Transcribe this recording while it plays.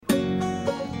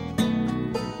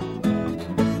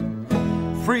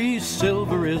Free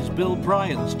silver is Bill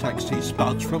Bryan's text he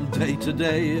spouts from day to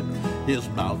day. His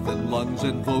mouth and lungs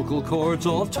and vocal cords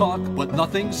all talk but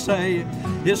nothing say.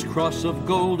 His cross of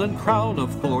gold and crown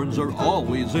of thorns are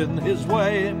always in his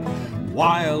way,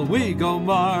 while we go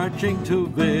marching to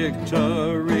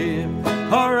victory.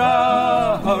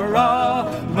 Hurrah,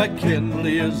 hurrah,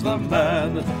 McKinley is the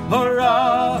man.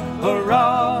 Hurrah,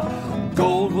 hurrah,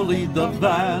 gold will lead the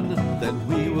van. Then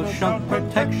we will shout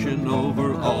protection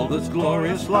over all this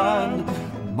glorious land,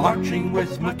 marching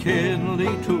with McKinley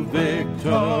to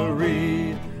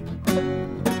victory.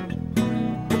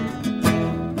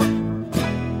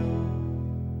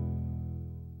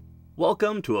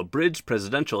 Welcome to Abridged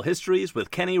Presidential Histories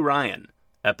with Kenny Ryan,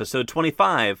 Episode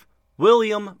 25,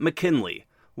 William McKinley,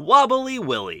 Wobbly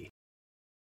Willie.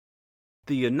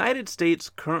 The United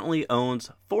States currently owns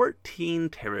 14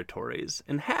 territories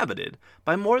inhabited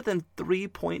by more than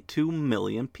 3.2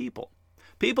 million people.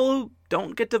 People who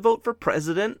don't get to vote for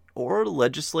president or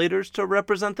legislators to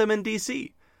represent them in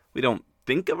D.C. We don't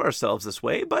think of ourselves this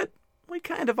way, but we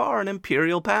kind of are an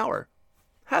imperial power.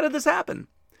 How did this happen?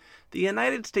 The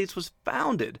United States was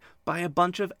founded by a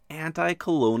bunch of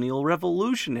anti-colonial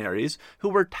revolutionaries who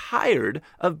were tired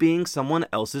of being someone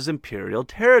else's imperial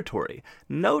territory.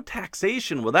 No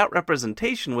taxation without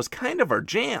representation was kind of our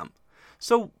jam.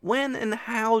 So when and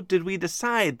how did we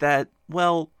decide that,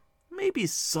 well, maybe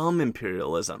some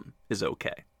imperialism is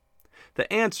okay?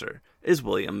 The answer is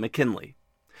William McKinley.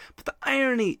 But the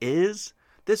irony is,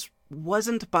 this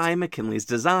wasn't by McKinley's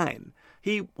design.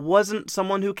 He wasn't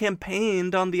someone who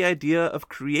campaigned on the idea of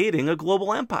creating a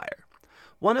global empire.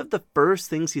 One of the first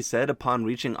things he said upon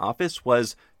reaching office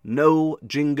was, "No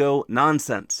jingo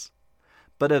nonsense."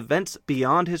 But events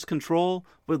beyond his control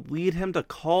would lead him to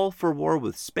call for war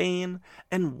with Spain,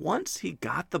 and once he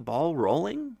got the ball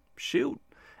rolling,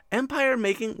 empire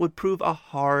making would prove a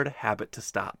hard habit to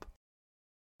stop.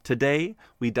 Today,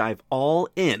 we dive all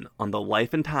in on the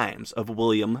life and times of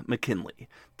William McKinley,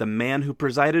 the man who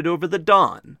presided over the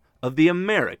dawn of the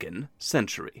American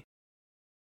century.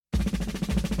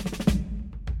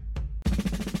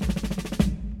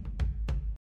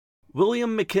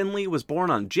 William McKinley was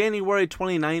born on January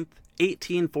 29,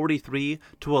 1843,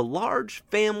 to a large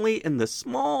family in the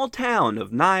small town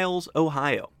of Niles,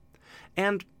 Ohio.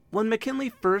 And when McKinley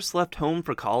first left home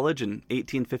for college in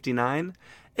 1859,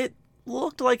 it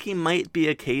looked like he might be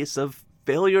a case of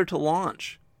failure to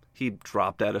launch. He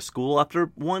dropped out of school after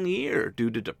 1 year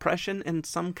due to depression and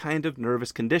some kind of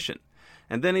nervous condition.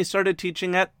 And then he started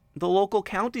teaching at the local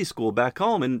county school back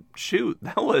home, and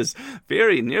that was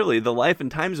very nearly the life and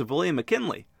times of William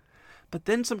McKinley. But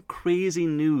then some crazy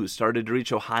news started to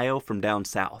reach Ohio from down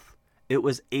south. It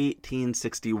was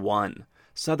 1861.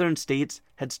 Southern states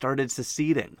had started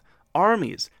seceding.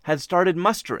 Armies had started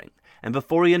mustering. And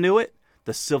before you knew it,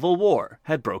 the Civil War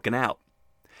had broken out.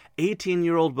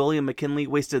 18-year-old William McKinley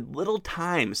wasted little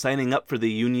time signing up for the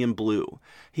Union Blue.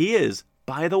 He is,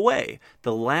 by the way,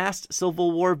 the last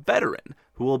Civil War veteran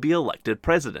who will be elected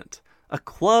president, a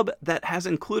club that has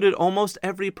included almost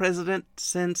every president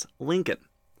since Lincoln.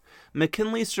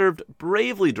 McKinley served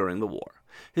bravely during the war.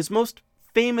 His most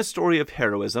famous story of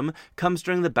heroism comes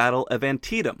during the Battle of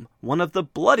Antietam, one of the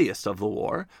bloodiest of the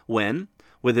war, when,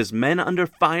 with his men under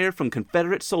fire from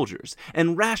Confederate soldiers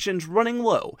and rations running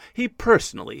low, he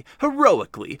personally,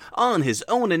 heroically, on his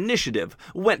own initiative,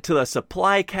 went to the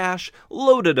supply cache,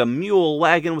 loaded a mule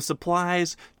wagon with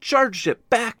supplies, charged it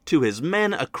back to his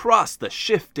men across the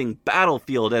shifting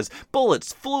battlefield as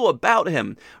bullets flew about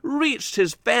him, reached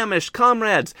his famished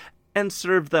comrades, and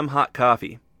served them hot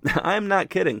coffee. I'm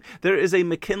not kidding. There is a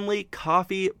McKinley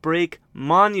coffee break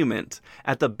monument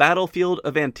at the battlefield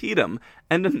of Antietam,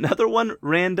 and another one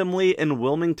randomly in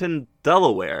Wilmington,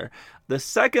 Delaware. The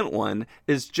second one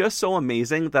is just so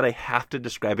amazing that I have to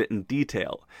describe it in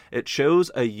detail. It shows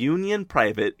a Union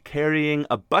private carrying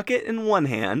a bucket in one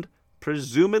hand,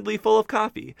 presumably full of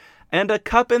coffee, and a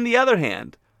cup in the other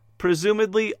hand,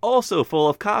 presumably also full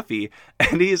of coffee,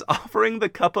 and he's offering the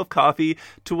cup of coffee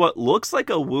to what looks like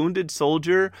a wounded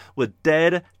soldier with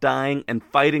dead, dying, and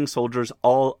fighting soldiers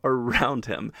all around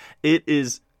him. It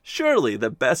is surely the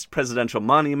best presidential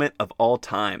monument of all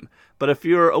time. But if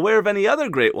you're aware of any other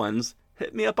great ones,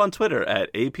 hit me up on Twitter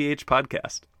at APH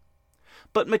Podcast.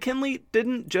 But McKinley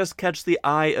didn't just catch the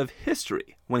eye of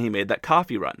history when he made that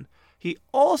coffee run. He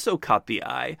also caught the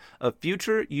eye of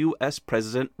future U.S.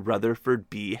 President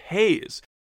Rutherford B. Hayes,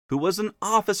 who was an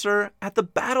officer at the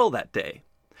battle that day.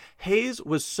 Hayes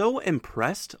was so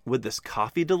impressed with this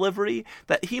coffee delivery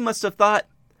that he must have thought,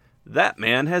 that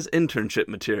man has internship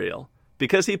material,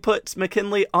 because he put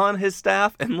McKinley on his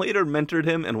staff and later mentored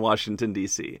him in Washington,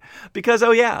 D.C. Because,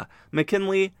 oh yeah,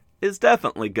 McKinley is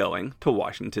definitely going to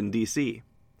Washington, D.C.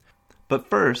 But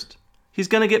first, he's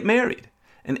going to get married.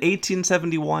 In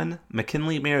 1871,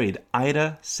 McKinley married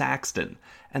Ida Saxton,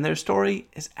 and their story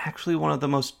is actually one of the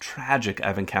most tragic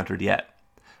I've encountered yet.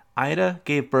 Ida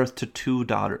gave birth to 2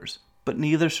 daughters, but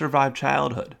neither survived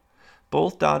childhood.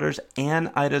 Both daughters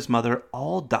and Ida's mother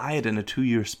all died in a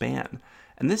 2-year span,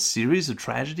 and this series of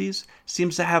tragedies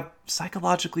seems to have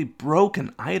psychologically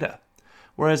broken Ida.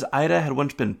 Whereas Ida had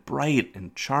once been bright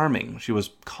and charming, she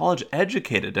was college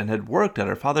educated and had worked at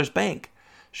her father's bank.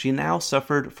 She now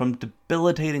suffered from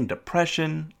debilitating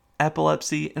depression,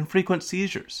 epilepsy, and frequent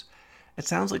seizures. It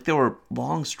sounds like there were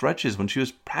long stretches when she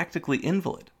was practically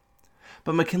invalid.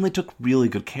 But McKinley took really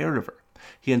good care of her.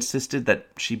 He insisted that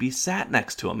she be sat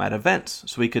next to him at events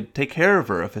so he could take care of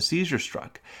her if a seizure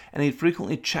struck, and he'd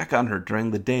frequently check on her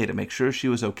during the day to make sure she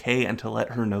was okay and to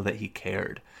let her know that he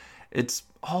cared. It's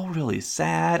all really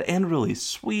sad and really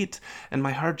sweet, and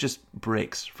my heart just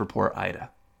breaks for poor Ida.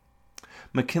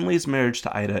 McKinley's marriage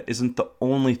to Ida isn't the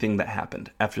only thing that happened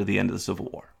after the end of the Civil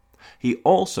War. He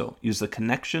also used the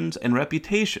connections and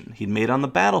reputation he'd made on the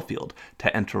battlefield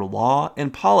to enter law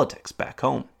and politics back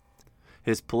home.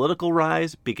 His political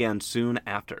rise began soon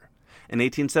after. In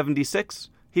 1876,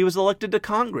 he was elected to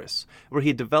Congress, where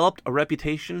he developed a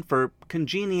reputation for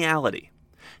congeniality.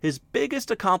 His biggest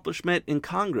accomplishment in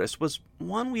Congress was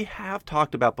one we have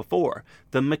talked about before,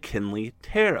 the McKinley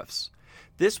Tariffs.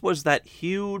 This was that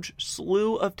huge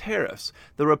slew of tariffs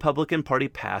the Republican Party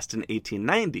passed in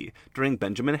 1890 during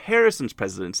Benjamin Harrison's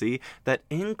presidency that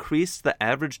increased the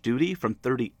average duty from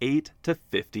 38 to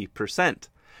 50%.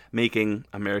 Making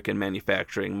American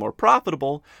manufacturing more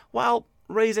profitable while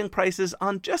raising prices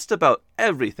on just about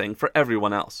everything for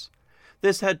everyone else.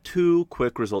 This had 2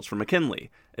 quick results for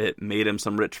McKinley. It made him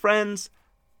some rich friends,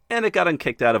 and it got him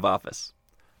kicked out of office.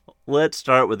 Let's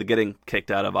start with the getting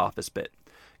kicked out of office bit.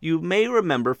 You may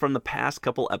remember from the past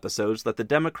couple episodes that the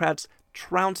Democrats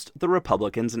trounced the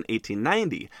Republicans in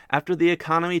 1890 after the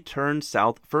economy turned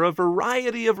south for a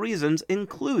variety of reasons,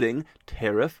 including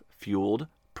tariff-fueled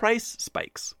price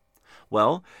spikes.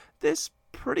 Well, this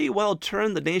pretty well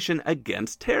turned the nation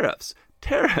against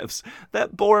tariffs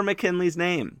that bore McKinley's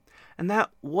name. And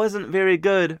that wasn't very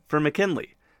good for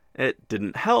McKinley. It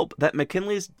didn't help that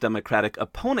McKinley's Democratic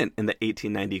opponent in the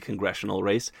 1890 congressional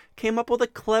race came up with a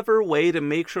clever way to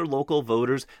make sure local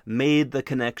voters made the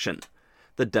connection.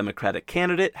 The Democratic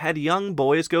candidate had young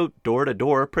boys go door to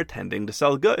door pretending to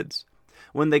sell goods.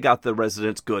 When they got the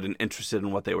residents good and interested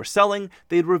in what they were selling,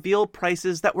 they'd reveal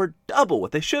prices that were double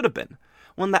what they should have been.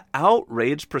 When the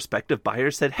outraged prospective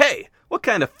buyers said, "Hey, what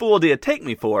kind of fool do you take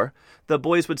me for?" the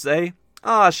boys would say,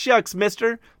 "Aw, shucks,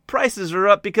 mister. Prices are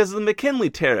up because of the McKinley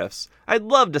tariffs. I'd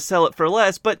love to sell it for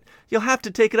less, but you'll have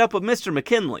to take it up with Mr.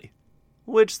 McKinley."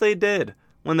 Which they did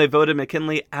when they voted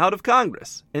McKinley out of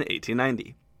Congress in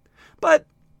 1890. But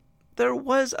there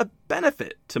was a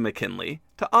benefit to McKinley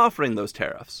to offering those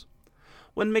tariffs.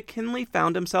 When McKinley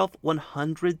found himself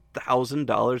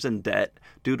 $100,000 in debt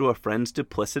due to a friend's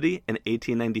duplicity in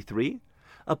 1893,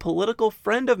 a political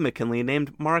friend of McKinley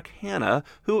named Mark Hanna,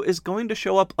 who is going to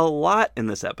show up a lot in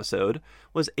this episode,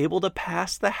 was able to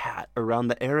pass the hat around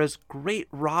the era's great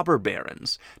robber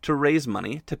barons to raise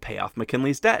money to pay off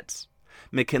McKinley's debts.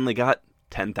 McKinley got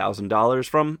 $10,000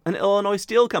 from an Illinois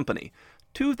steel company,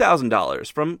 $2,000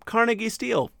 from Carnegie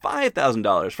Steel,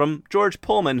 $5,000 from George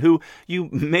Pullman, who you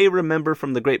may remember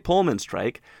from the Great Pullman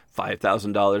Strike,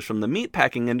 $5,000 from the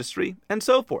meatpacking industry, and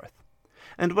so forth.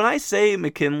 And when I say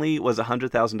McKinley was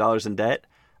 $100,000 in debt,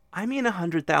 I mean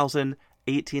 $100,000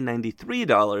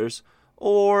 $1893,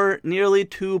 or nearly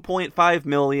 $2.5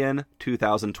 million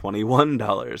 2021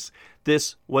 dollars.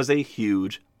 This was a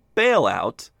huge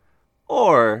bailout,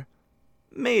 or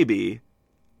maybe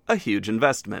a huge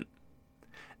investment.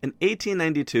 In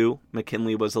 1892,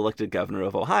 McKinley was elected governor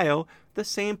of Ohio, the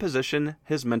same position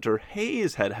his mentor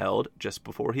Hayes had held just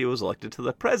before he was elected to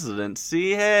the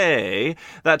presidency. Hey,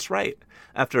 that's right.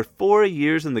 After 4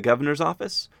 years in the governor's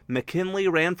office, McKinley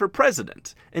ran for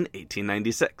president in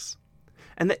 1896.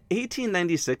 And the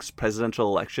 1896 presidential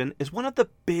election is one of the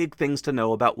big things to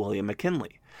know about William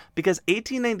McKinley, because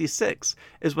 1896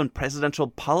 is when presidential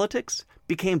politics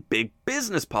became big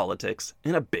business politics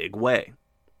in a big way.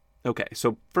 Okay,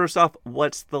 so first off,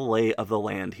 what's the lay of the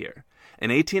land here?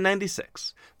 In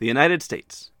 1896, the United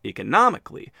States,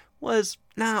 economically, was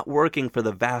not working for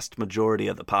the vast majority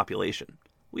of the population.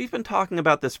 We've been talking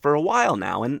about this for a while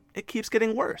now, and it keeps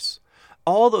getting worse.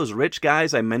 All those rich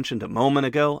guys I mentioned a moment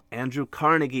ago, Andrew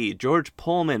Carnegie, George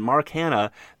Pullman, Mark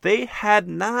Hanna, they had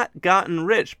not gotten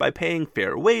rich by paying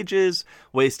fair wages,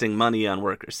 wasting money on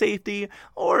worker safety,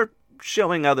 or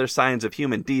showing other signs of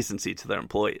human decency to their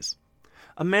employees.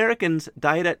 Americans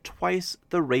died at twice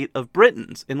the rate of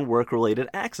Britons in work-related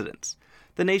accidents.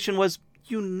 The nation was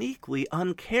uniquely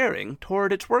uncaring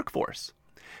toward its workforce.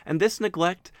 And this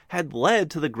neglect had led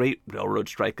to the Great Railroad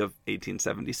Strike of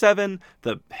 1877,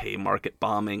 the Haymarket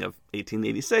Bombing of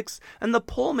 1886, and the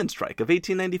Pullman Strike of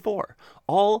 1894,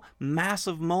 all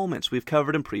massive moments we've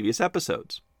covered in previous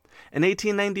episodes. In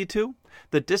 1892,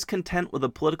 the discontent with the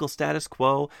political status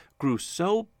quo grew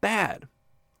so bad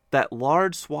that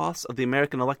large swaths of the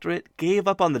American electorate gave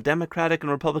up on the Democratic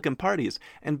and Republican parties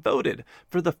and voted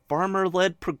for the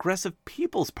farmer-led Progressive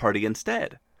People's Party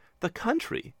instead. The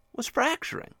country was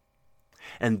fracturing.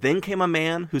 And then came a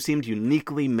man who seemed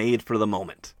uniquely made for the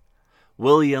moment.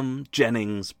 William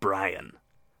Jennings Bryan.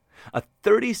 A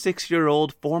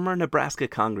 36-year-old former Nebraska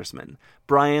congressman,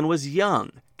 Bryan was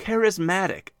young,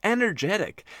 charismatic,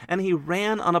 energetic, and he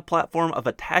ran on a platform of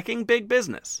attacking big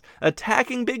business,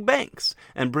 attacking big banks,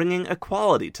 and bringing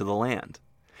equality to the land.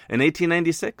 In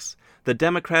 1896, the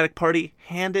Democratic Party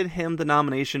handed him the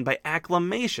nomination by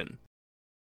acclamation.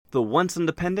 The once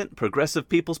independent Progressive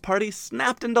People's Party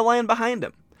snapped into line behind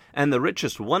him, and the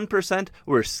richest 1%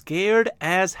 were scared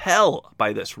as hell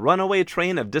by this runaway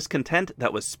train of discontent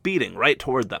that was speeding right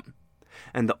toward them.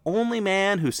 And the only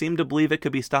man who seemed to believe it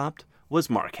could be stopped was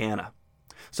Mark Hanna.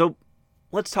 So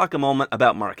let's talk a moment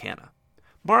about Mark Hanna.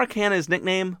 Mark Hanna's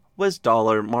nickname was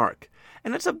Dollar Mark,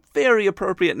 and it's a very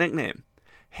appropriate nickname.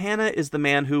 Hanna is the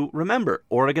man who, remember,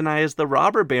 organized the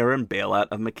robber baron bailout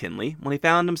of McKinley when he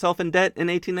found himself in debt in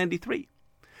 1893.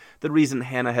 The reason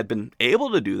Hanna had been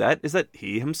able to do that is that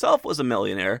he himself was a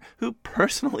millionaire who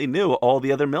personally knew all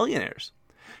the other millionaires.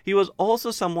 He was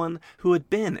also someone who had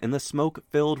been in the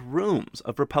smoke-filled rooms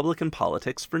of Republican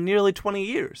politics for nearly 20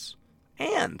 years.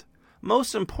 And,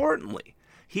 most importantly,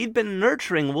 he'd been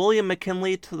nurturing William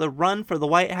McKinley to the run for the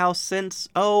White House since,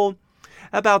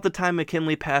 about the time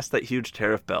McKinley passed that huge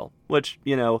tariff bill, which,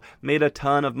 made a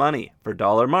ton of money for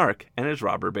Dollar Mark and his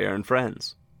robber baron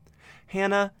friends.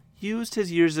 Hanna used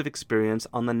his years of experience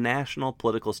on the national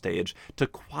political stage to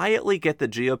quietly get the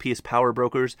GOP's power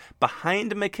brokers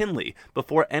behind McKinley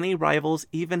before any rivals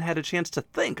even had a chance to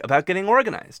think about getting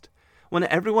organized. When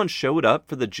everyone showed up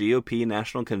for the GOP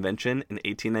National Convention in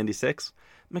 1896,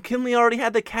 McKinley already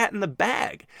had the cat in the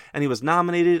bag, and he was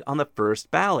nominated on the first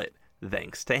ballot,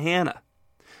 thanks to Hanna.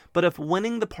 But if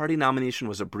winning the party nomination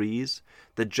was a breeze,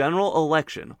 the general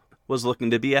election was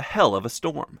looking to be a hell of a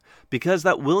storm, because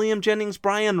that William Jennings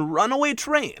Bryan runaway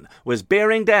train was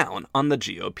bearing down on the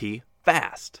GOP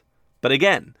fast. But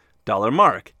again, Dollar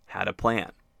Mark had a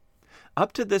plan.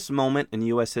 Up to this moment in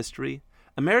U.S. history,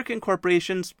 American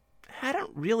corporations hadn't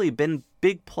really been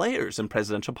big players in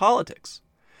presidential politics.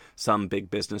 Some big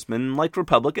businessmen liked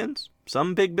Republicans,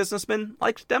 some big businessmen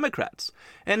liked Democrats,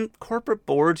 and corporate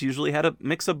boards usually had a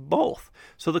mix of both,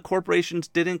 so the corporations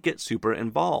didn't get super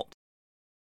involved.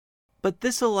 But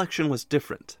this election was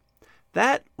different.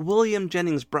 That William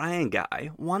Jennings Bryan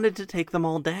guy wanted to take them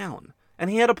all down, and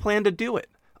he had a plan to do it.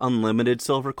 Unlimited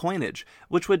silver coinage,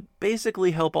 which would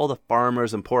basically help all the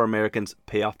farmers and poor Americans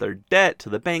pay off their debt to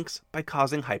the banks by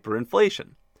causing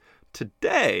hyperinflation.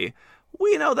 Today,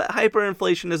 we know that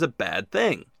hyperinflation is a bad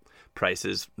thing.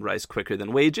 Prices rise quicker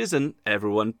than wages, and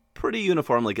everyone pretty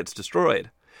uniformly gets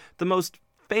destroyed. The most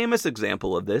famous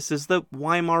example of this is the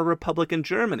Weimar Republic in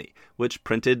Germany, which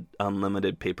printed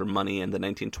unlimited paper money in the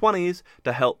 1920s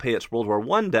to help pay its World War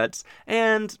I debts,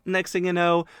 and next thing you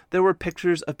know, there were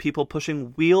pictures of people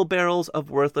pushing wheelbarrows of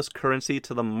worthless currency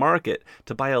to the market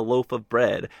to buy a loaf of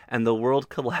bread, and the world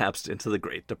collapsed into the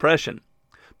Great Depression.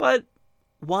 But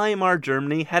Weimar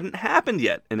Germany hadn't happened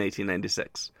yet in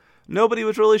 1896. Nobody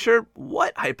was really sure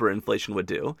what hyperinflation would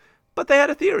do, but they had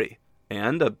a theory.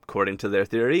 And, according to their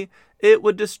theory, it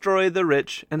would destroy the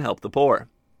rich and help the poor.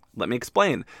 Let me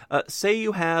explain. Say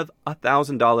you have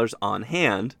 $1,000 on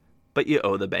hand, but you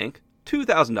owe the bank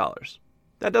 $2,000.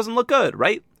 That doesn't look good,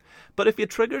 right? But if you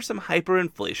trigger some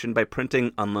hyperinflation by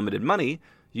printing unlimited money,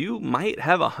 you might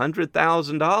have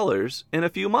 $100,000 in a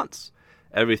few months.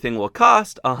 Everything will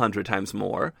cost 100 times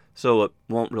more, so it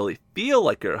won't really feel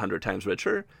like you're 100 times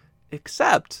richer,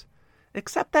 except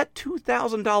that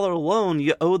 $2,000 loan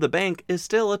you owe the bank is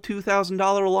still a $2,000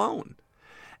 loan.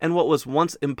 And what was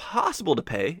once impossible to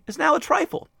pay is now a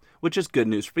trifle, which is good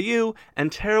news for you and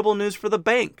terrible news for the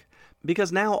bank,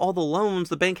 because now all the loans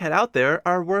the bank had out there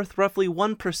are worth roughly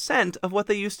 1% of what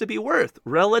they used to be worth,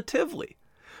 relatively.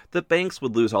 The banks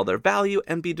would lose all their value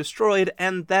and be destroyed,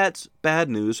 and that's bad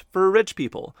news for rich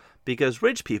people, because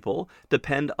rich people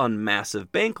depend on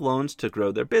massive bank loans to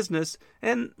grow their business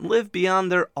and live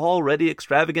beyond their already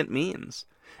extravagant means.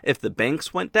 If the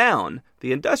banks went down,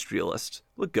 the industrialists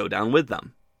would go down with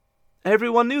them.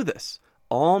 Everyone knew this.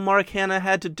 All Mark Hanna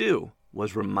had to do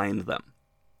was remind them.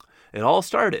 It all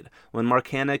started when Mark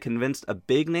Hanna convinced a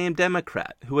big-name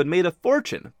Democrat who had made a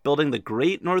fortune building the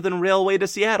Great Northern Railway to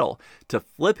Seattle to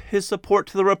flip his support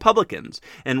to the Republicans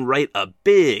and write a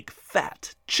big,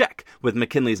 fat check with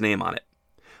McKinley's name on it.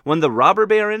 When the robber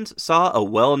barons saw a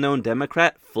well-known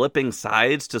Democrat flipping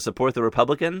sides to support the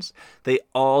Republicans, they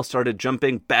all started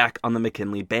jumping back on the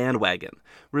McKinley bandwagon,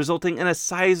 resulting in a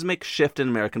seismic shift in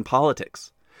American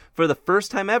politics. For the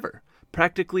first time ever,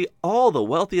 practically all the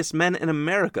wealthiest men in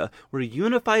America were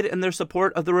unified in their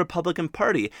support of the Republican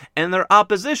Party and their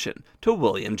opposition to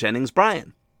William Jennings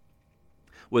Bryan.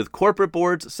 With corporate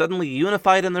boards suddenly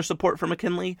unified in their support for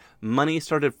McKinley, money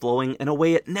started flowing in a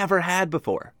way it never had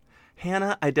before.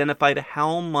 Hanna identified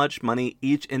how much money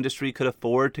each industry could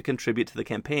afford to contribute to the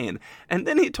campaign, and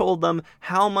then he told them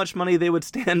how much money they would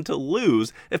stand to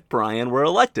lose if Bryan were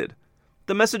elected.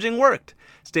 The messaging worked.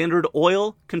 Standard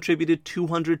Oil contributed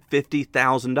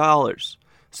 $250,000.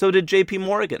 So did J.P.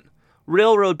 Morgan.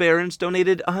 Railroad barons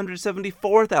donated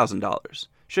 $174,000.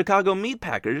 Chicago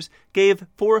meatpackers gave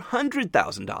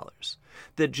 $400,000.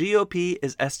 The GOP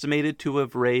is estimated to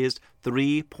have raised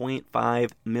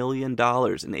 $3.5 million in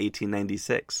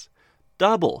 1896.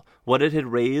 Double what it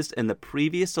had raised in the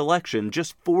previous election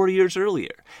just 4 years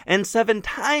earlier, and 7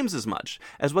 times as much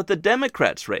as what the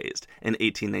Democrats raised in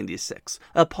 1896,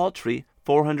 a paltry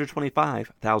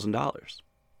 $425,000.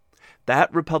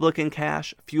 That Republican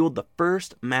cash fueled the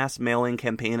first mass mailing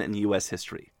campaign in U.S.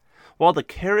 history. While the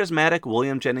charismatic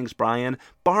William Jennings Bryan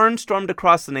barnstormed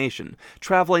across the nation,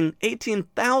 traveling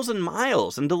 18,000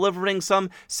 miles and delivering some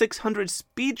 600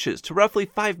 speeches to roughly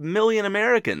 5 million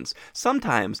Americans,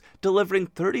 sometimes delivering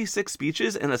 36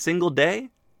 speeches in a single day,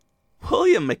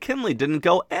 William McKinley didn't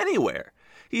go anywhere.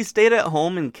 He stayed at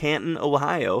home in Canton,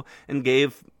 Ohio, and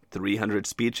gave 300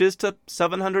 speeches to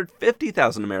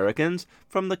 750,000 Americans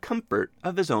from the comfort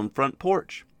of his own front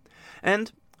porch.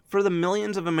 And for the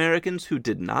millions of Americans who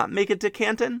did not make it to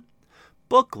Canton,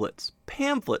 booklets,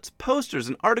 pamphlets, posters,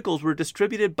 and articles were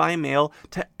distributed by mail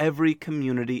to every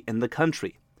community in the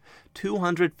country.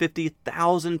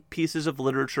 250,000 pieces of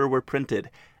literature were printed,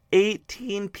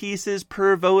 18 pieces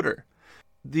per voter.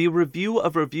 The Review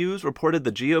of Reviews reported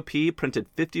the GOP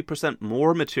printed 50%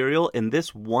 more material in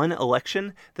this one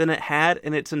election than it had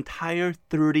in its entire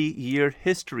 30-year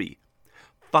history.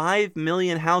 5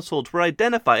 million households were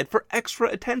identified for extra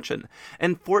attention,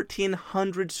 and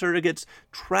 1,400 surrogates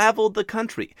traveled the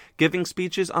country, giving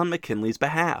speeches on McKinley's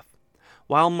behalf.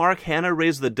 While Mark Hanna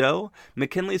raised the dough,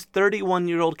 McKinley's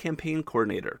 31-year-old campaign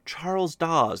coordinator, Charles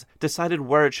Dawes, decided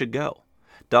where it should go.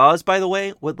 Dawes, by the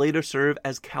way, would later serve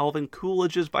as Calvin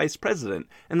Coolidge's vice president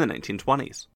in the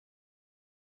 1920s.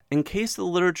 In case the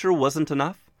literature wasn't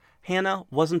enough, Hanna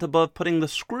wasn't above putting the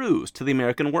screws to the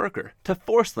American worker to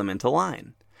force them into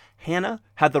line. Hanna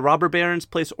had the robber barons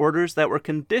place orders that were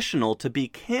conditional to be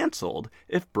canceled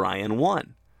if Bryan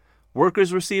won.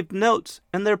 Workers received notes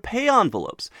in their pay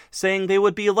envelopes saying they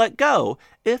would be let go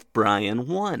if Bryan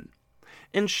won.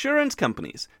 Insurance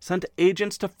companies sent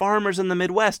agents to farmers in the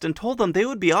Midwest and told them they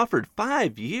would be offered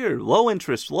 5-year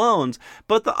low-interest loans,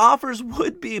 but the offers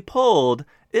would be pulled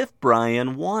if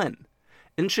Bryan won.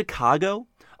 In Chicago,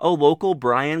 a local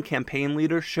Bryan campaign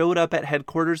leader showed up at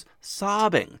headquarters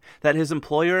sobbing that his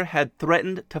employer had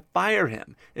threatened to fire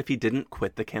him if he didn't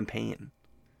quit the campaign.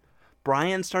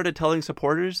 Bryan started telling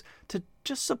supporters to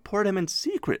just support him in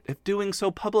secret if doing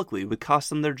so publicly would cost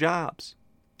them their jobs.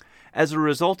 As a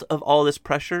result of all this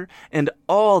pressure and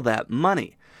all that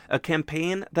money, a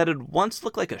campaign that had once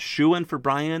looked like a shoo-in for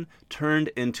Bryan turned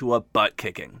into a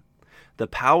butt-kicking. The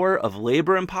power of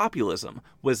labor and populism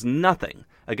was nothing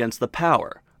against the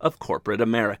power of corporate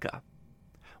America.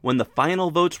 When the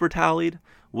final votes were tallied,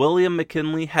 William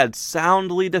McKinley had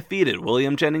soundly defeated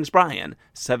William Jennings Bryan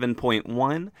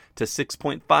 7.1 to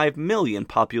 6.5 million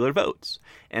popular votes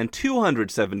and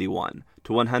 271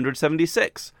 to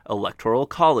 176 electoral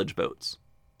college votes.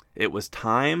 It was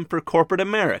time for corporate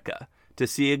America to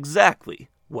see exactly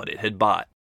what it had bought.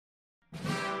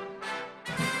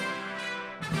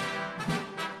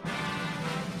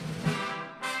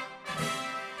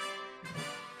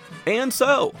 And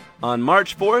so, on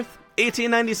March 4th,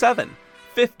 1897,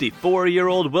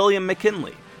 54-year-old William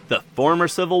McKinley, The former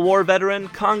Civil War veteran,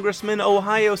 Congressman,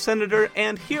 Ohio Senator,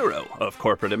 and hero of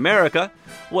corporate America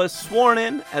was sworn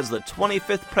in as the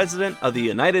 25th President of the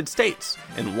United States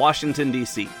in Washington,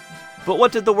 D.C. But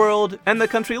what did the world and the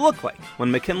country look like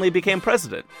when McKinley became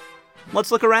president?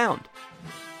 Let's look around.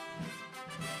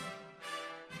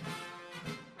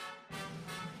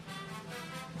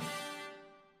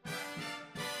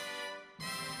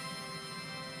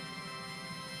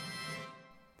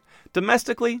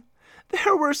 Domestically,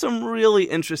 there were some really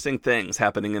interesting things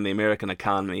happening in the American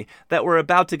economy that were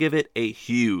about to give it a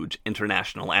huge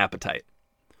international appetite.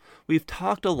 We've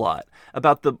talked a lot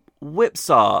about the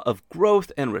whipsaw of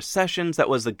growth and recessions that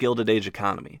was the Gilded Age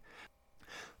economy.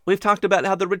 We've talked about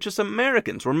how the richest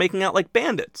Americans were making out like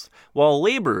bandits, while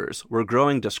laborers were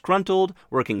growing disgruntled,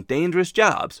 working dangerous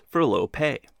jobs for low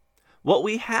pay. What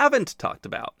we haven't talked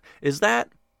about is that,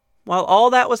 while all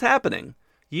that was happening,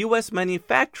 U.S.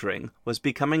 manufacturing was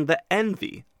becoming the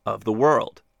envy of the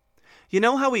world. You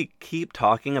know how we keep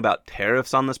talking about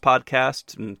tariffs on this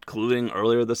podcast, including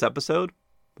earlier this episode?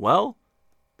 Well,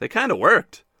 they kind of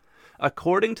worked.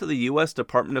 According to the U.S.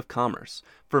 Department of Commerce,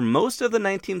 for most of the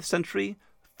 19th century,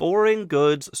 foreign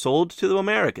goods sold to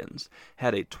Americans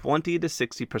had a 20 to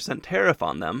 60% tariff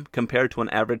on them compared to an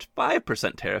average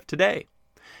 5% tariff today.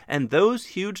 And those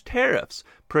huge tariffs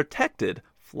protected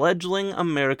fledgling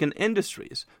American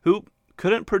industries who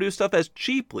couldn't produce stuff as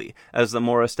cheaply as the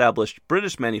more established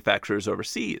British manufacturers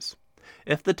overseas.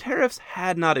 If the tariffs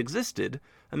had not existed,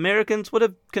 Americans would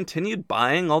have continued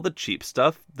buying all the cheap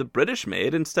stuff the British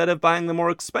made instead of buying the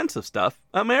more expensive stuff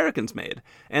Americans made,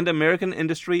 and American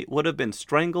industry would have been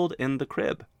strangled in the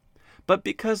crib. But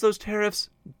because those tariffs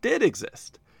did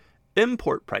exist,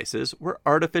 import prices were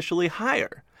artificially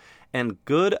higher, and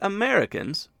good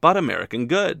Americans bought American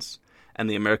goods, and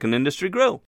the American industry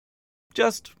grew.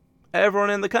 Just everyone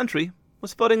in the country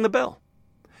was footing the bill.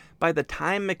 By the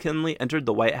time McKinley entered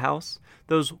the White House,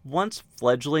 those once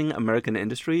fledgling American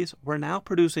industries were now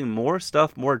producing more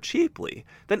stuff more cheaply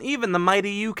than even the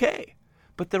mighty UK.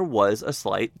 But there was a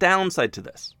slight downside to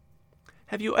this.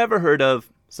 Have you ever heard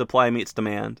of supply meets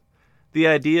demand? The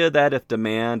idea that if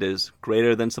demand is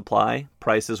greater than supply,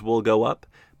 prices will go up,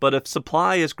 but if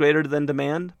supply is greater than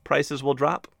demand, prices will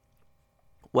drop?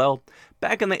 Well,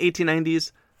 back in the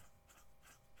 1890s,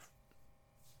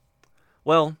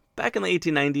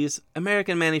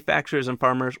 American manufacturers and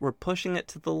farmers were pushing it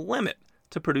to the limit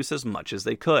to produce as much as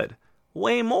they could,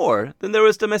 way more than there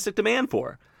was domestic demand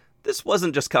for. This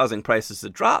wasn't just causing prices to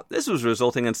drop, this was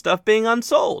resulting in stuff being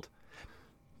unsold.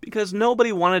 Because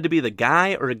nobody wanted to be the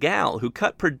guy or gal who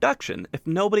cut production if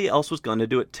nobody else was going to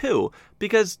do it too,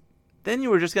 because then you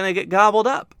were just going to get gobbled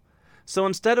up. So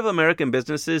instead of American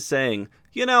businesses saying,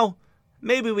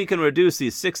 maybe we can reduce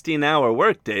these 16-hour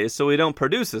workdays so we don't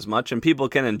produce as much and people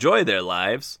can enjoy their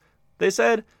lives, they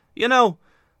said,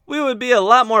 we would be a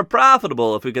lot more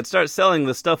profitable if we could start selling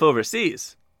this stuff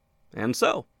overseas. And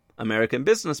so, American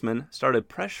businessmen started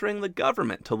pressuring the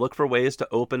government to look for ways to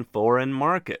open foreign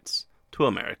markets to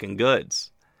American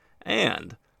goods.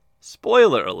 And,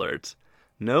 spoiler alert,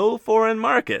 no foreign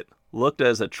market looked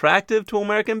as attractive to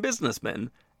American businessmen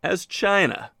as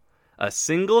China, a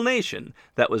single nation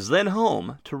that was then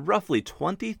home to roughly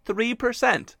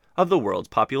 23% of the world's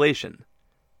population.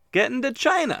 Get into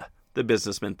China, the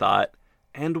businessman thought,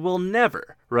 and we'll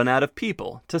never run out of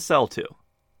people to sell to.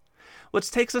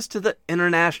 Which takes us to the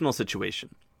international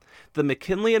situation. The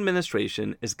McKinley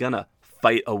administration is gonna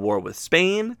fight a war with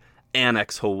Spain,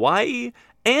 annex Hawaii,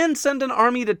 and send an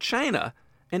army to China,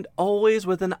 and always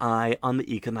with an eye on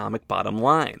the economic bottom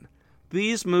line.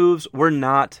 These moves were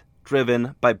not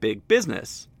driven by big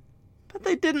business, but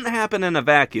they didn't happen in a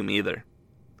vacuum either.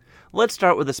 Let's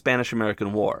start with the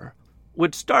Spanish-American War,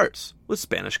 which starts with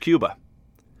Spanish Cuba.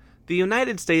 The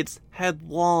United States had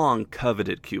long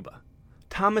coveted Cuba.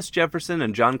 Thomas Jefferson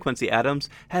and John Quincy Adams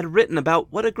had written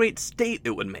about what a great state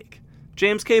it would make.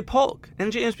 James K. Polk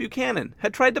and James Buchanan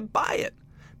had tried to buy it,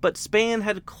 but Spain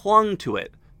had clung to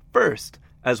it, first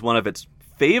as one of its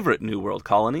favorite New World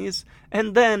colonies,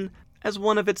 and then as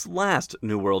one of its last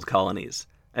New World colonies,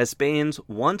 as Spain's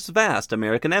once vast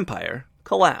American empire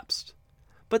collapsed.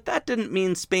 But that didn't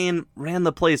mean Spain ran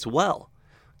the place well.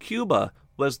 Cuba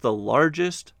was the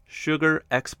largest sugar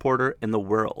exporter in the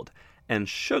world, and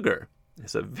sugar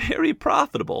is a very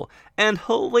profitable and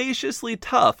hellaciously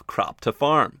tough crop to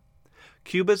farm.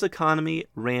 Cuba's economy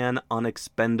ran on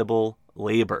expendable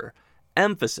labor,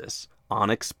 emphasis on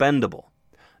expendable.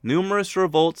 Numerous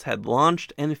revolts had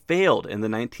launched and failed in the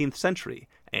 19th century,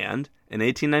 and in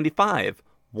 1895,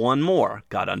 one more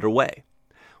got underway.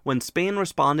 when Spain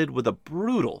responded with a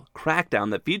brutal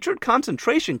crackdown that featured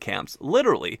concentration camps,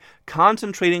 literally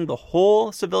concentrating the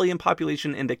whole civilian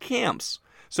population into camps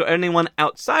so anyone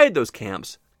outside those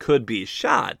camps could be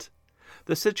shot,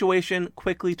 the situation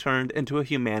quickly turned into a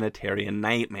humanitarian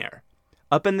nightmare.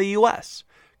 Up in the U.S.,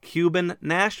 Cuban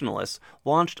nationalists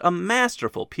launched a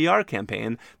masterful PR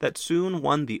campaign that soon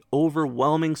won the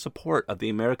overwhelming support of the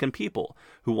American people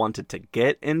who wanted to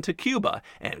get into Cuba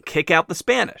and kick out the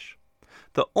Spanish.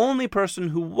 The only person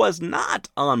who was not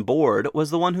on board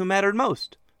was the one who mattered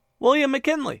most, William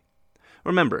McKinley.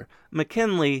 Remember,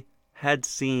 McKinley had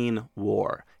seen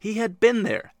war. He had been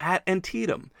there at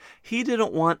Antietam. He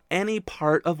didn't want any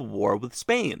part of war with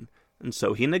Spain, and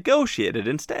so he negotiated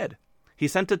instead. He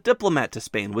sent a diplomat to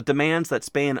Spain with demands that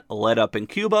Spain let up in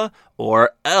Cuba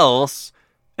or else,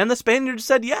 and the Spaniards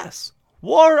said yes.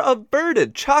 War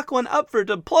averted, chalk one up for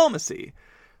diplomacy.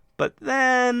 But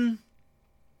then,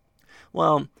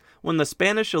 well, when the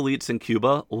Spanish elites in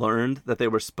Cuba learned that they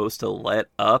were supposed to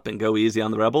let up and go easy on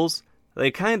the rebels,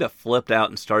 they kind of flipped out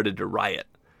and started to riot.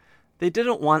 They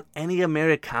didn't want any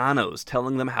Americanos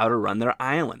telling them how to run their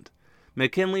island.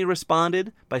 McKinley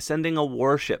responded by sending a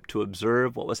warship to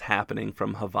observe what was happening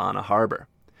from Havana Harbor.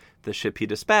 The ship he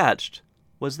dispatched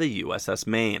was the USS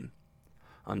Maine.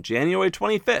 On January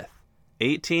 25th,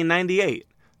 1898,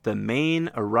 the Maine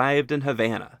arrived in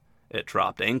Havana. It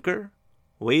dropped anchor,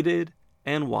 waited,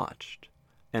 and watched,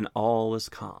 and all was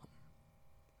calm.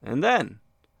 And then,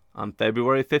 on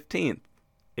February 15th,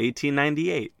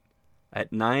 1898,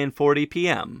 at 9:40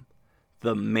 p.m.,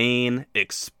 the Maine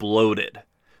exploded.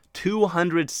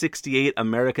 268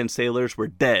 American sailors were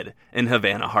dead in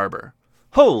Havana Harbor.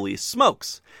 Holy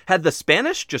smokes! Had the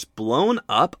Spanish just blown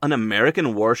up an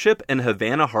American warship in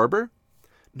Havana Harbor?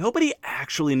 Nobody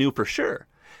actually knew for sure,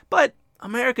 but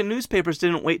American newspapers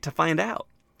didn't wait to find out.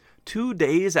 2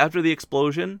 days after the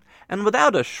explosion, and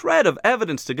without a shred of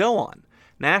evidence to go on,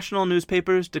 national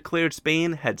newspapers declared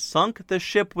Spain had sunk the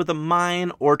ship with a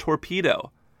mine or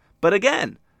torpedo. But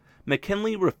again,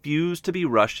 McKinley refused to be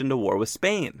rushed into war with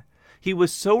Spain. He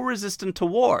was so resistant to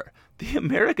war, the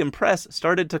American press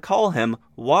started to call him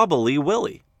Wobbly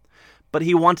Willie. But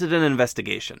he wanted an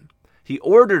investigation. He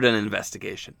ordered an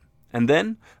investigation. And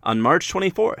then, on March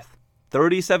 24th,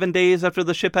 37 days after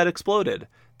the ship had exploded,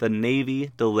 the Navy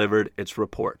delivered its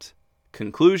report.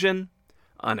 Conclusion: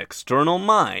 an external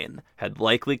mine had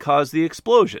likely caused the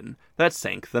explosion that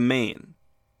sank the Maine.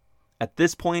 At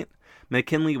this point,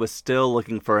 McKinley was still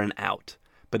looking for an out,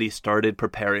 but he started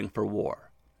preparing for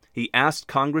war. He asked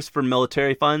Congress for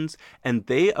military funds, and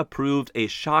they approved a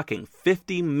shocking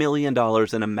 $50 million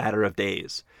in a matter of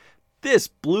days. This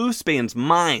blew Spain's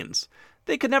minds.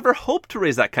 They could never hope to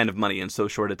raise that kind of money in so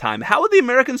short a time. How had the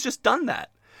Americans just done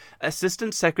that?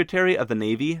 Assistant Secretary of the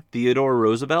Navy, Theodore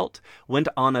Roosevelt, went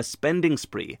on a spending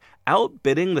spree,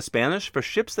 outbidding the Spanish for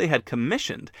ships they had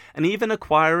commissioned, and even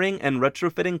acquiring and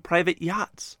retrofitting private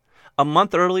yachts. A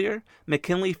month earlier,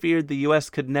 McKinley feared the U.S.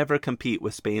 could never compete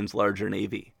with Spain's larger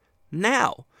navy.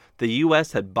 Now, the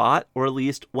U.S. had bought or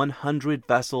leased 100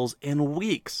 vessels in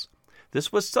weeks.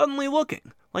 This was suddenly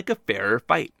looking like a fairer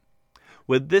fight.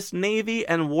 With this navy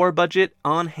and war budget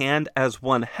on hand as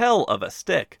one hell of a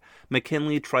stick,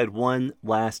 McKinley tried one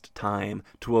last time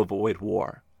to avoid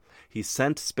war. He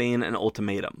sent Spain an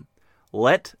ultimatum.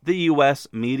 Let the U.S.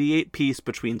 mediate peace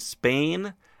between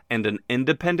Spain and an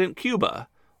independent Cuba,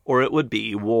 or it would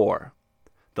be war.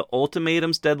 The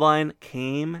ultimatum's deadline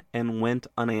came and went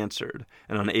unanswered,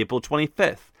 and on April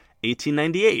 25th,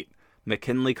 1898,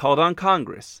 McKinley called on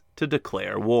Congress to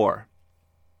declare war.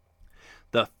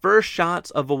 The first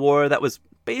shots of a war that was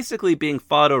basically being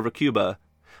fought over Cuba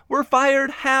were fired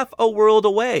half a world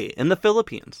away in the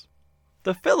Philippines.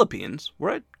 The Philippines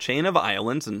were a chain of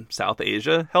islands in South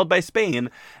Asia held by Spain,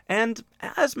 and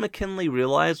as McKinley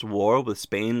realized war with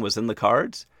Spain was in the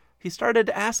cards, he started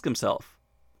to ask himself,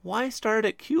 why start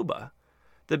at Cuba?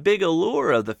 The big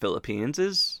allure of the Philippines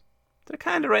is they're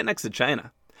kind of right next to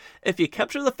China. If you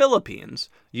capture the Philippines,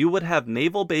 you would have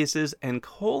naval bases and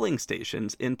coaling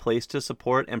stations in place to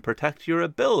support and protect your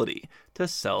ability to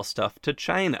sell stuff to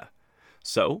China.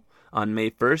 So, on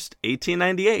May 1st,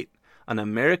 1898, an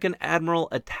American admiral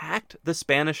attacked the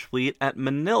Spanish fleet at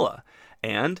Manila,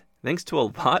 and, thanks to a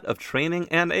lot of training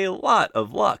and a lot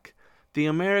of luck, the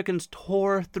Americans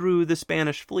tore through the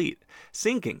Spanish fleet,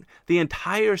 sinking the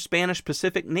entire Spanish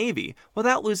Pacific Navy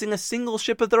without losing a single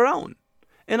ship of their own.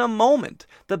 In a moment,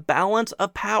 the balance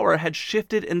of power had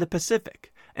shifted in the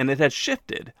Pacific, and it had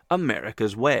shifted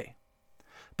America's way.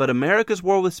 But America's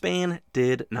war with Spain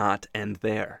did not end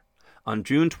there. On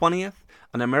June 20th,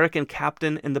 an American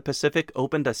captain in the Pacific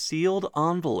opened a sealed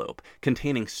envelope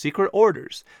containing secret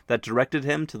orders that directed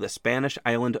him to the Spanish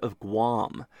island of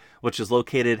Guam, which is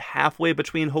located halfway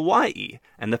between Hawaii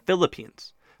and the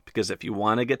Philippines. Because if you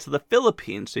want to get to the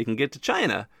Philippines so you can get to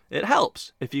China, it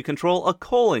helps if you control a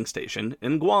coaling station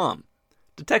in Guam.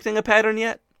 Detecting a pattern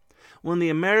yet? When the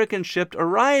American ship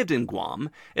arrived in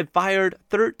Guam, it fired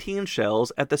 13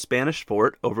 shells at the Spanish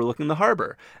fort overlooking the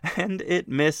harbor, and it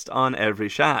missed on every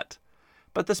shot.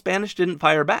 But the Spanish didn't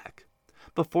fire back.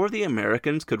 Before the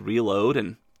Americans could reload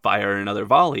and fire another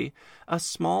volley, a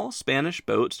small Spanish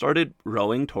boat started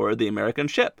rowing toward the American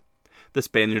ship. The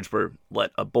Spaniards were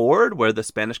let aboard, where the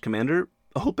Spanish commander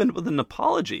opened with an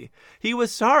apology. He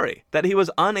was sorry that he was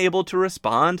unable to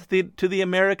respond to the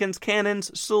Americans'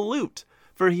 cannon's salute,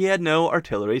 for he had no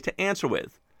artillery to answer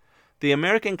with. The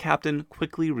American captain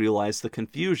quickly realized the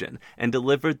confusion and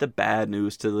delivered the bad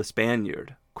news to the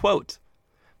Spaniard. Quote,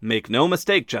 "Make no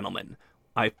mistake, gentlemen.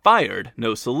 I fired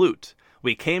no salute.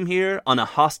 We came here on a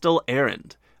hostile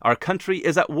errand. Our country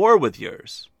is at war with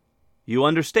yours. You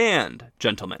understand,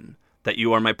 gentlemen, that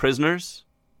you are my prisoners?"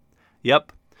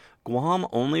 Yep. Guam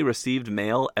only received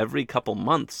mail every couple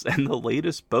months, and the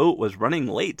latest boat was running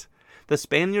late. The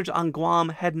Spaniards on Guam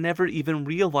had never even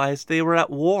realized they were at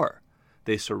war.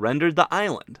 They surrendered the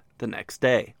island the next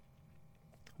day.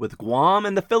 With Guam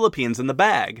and the Philippines in the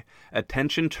bag,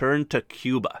 attention turned to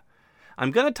Cuba.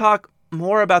 I'm going to talk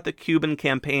more about the Cuban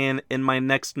campaign in my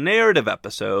next narrative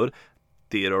episode,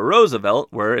 Theodore Roosevelt,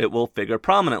 where it will figure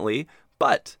prominently,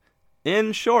 but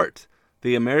in short,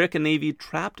 the American Navy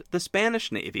trapped the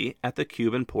Spanish Navy at the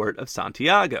Cuban port of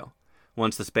Santiago.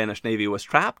 Once the Spanish Navy was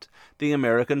trapped, the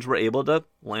Americans were able to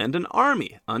land an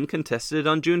army uncontested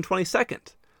on June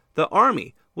 22nd. The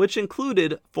army, which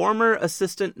included former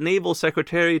Assistant Naval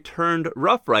Secretary turned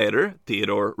Rough Rider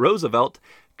Theodore Roosevelt,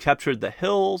 captured the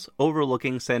hills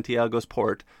overlooking Santiago's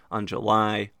port on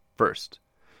July 1st.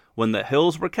 When the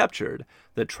hills were captured,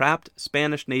 the trapped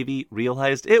Spanish Navy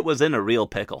realized it was in a real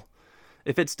pickle.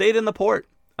 If it stayed in the port,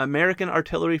 American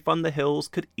artillery from the hills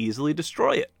could easily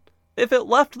destroy it. If it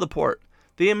left the port,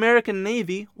 the American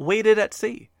Navy waited at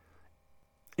sea.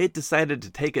 It decided to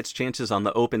take its chances on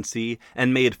the open sea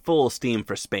and made full steam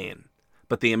for Spain.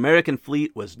 But the American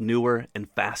fleet was newer and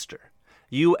faster.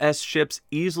 U.S. ships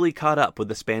easily caught up with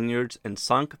the Spaniards and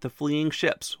sunk the fleeing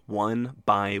ships one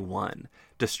by one,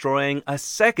 destroying a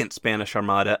second Spanish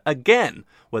armada again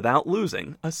without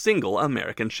losing a single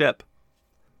American ship.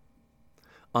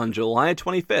 On July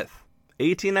 25th,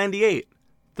 1898,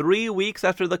 3 weeks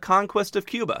after the conquest of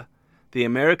Cuba, the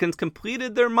Americans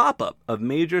completed their mop-up of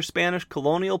major Spanish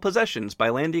colonial possessions by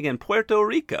landing in Puerto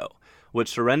Rico, which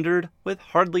surrendered with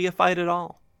hardly a fight at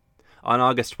all. On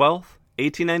August 12th,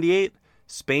 1898,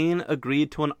 Spain agreed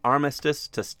to an armistice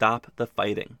to stop the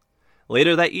fighting.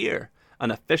 Later that year, an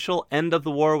official end of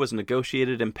the war was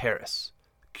negotiated in Paris.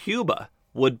 Cuba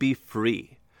would be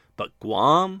free, but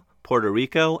Guam, Puerto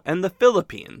Rico, and the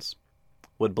Philippines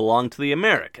would belong to the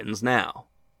Americans now.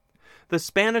 The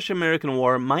Spanish-American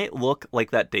War might look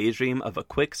like that daydream of a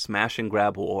quick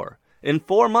smash-and-grab war. In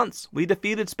 4 months, we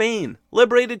defeated Spain,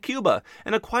 liberated Cuba,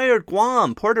 and acquired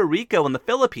Guam, Puerto Rico, and the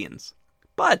Philippines.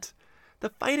 But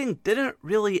the fighting didn't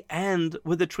really end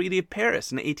with the Treaty of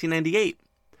Paris in 1898.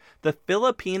 The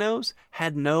Filipinos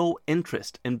had no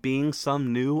interest in being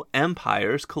some new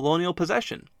empire's colonial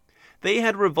possession. They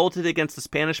had revolted against the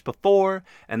Spanish before,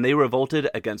 and they revolted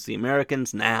against the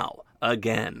Americans now,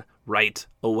 again, right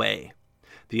away.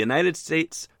 The United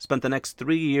States spent the next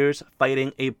 3 years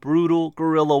fighting a brutal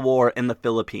guerrilla war in the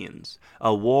Philippines,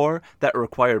 a war that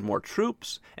required more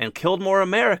troops and killed more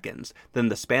Americans than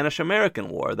the Spanish-American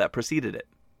War that preceded it.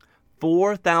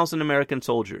 4,000 American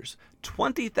soldiers,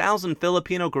 20,000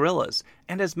 Filipino guerrillas,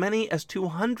 and as many as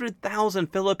 200,000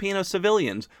 Filipino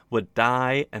civilians would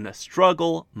die in a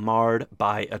struggle marred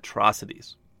by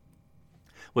atrocities.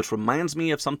 Which reminds me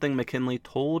of something McKinley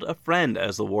told a friend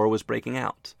as the war was breaking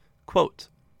out. Quote,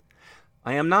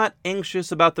 "I am not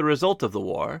anxious about the result of the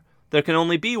war. There can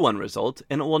only be one result,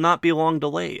 and it will not be long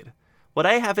delayed. What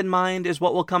I have in mind is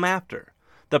what will come after.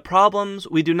 The problems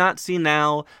we do not see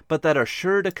now, but that are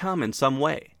sure to come in some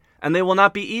way. And they will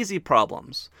not be easy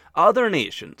problems. Other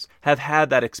nations have had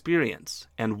that experience,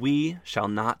 and we shall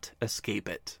not escape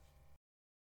it."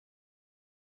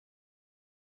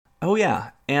 Oh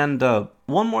yeah, and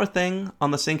one more thing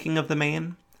on the sinking of the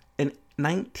Maine. In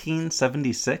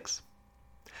 1976,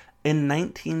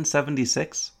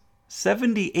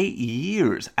 78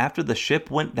 years after the ship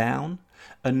went down,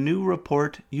 A new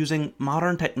report using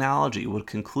modern technology would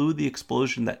conclude the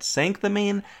explosion that sank the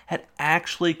Maine had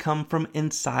actually come from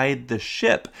inside the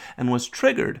ship and was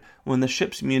triggered when the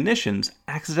ship's munitions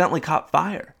accidentally caught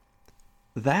fire.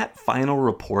 That final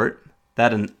report,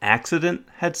 that an accident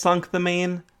had sunk the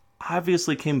Maine,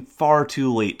 obviously came far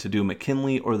too late to do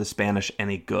McKinley or the Spanish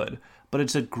any good, but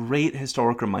it's a great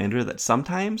historic reminder that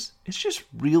sometimes it's just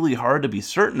really hard to be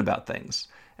certain about things,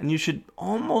 and you should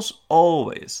almost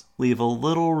always leave a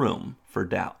little room for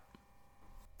doubt.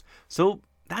 So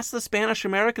that's the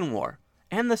Spanish-American War,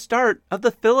 and the start of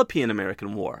the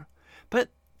Philippine-American War. But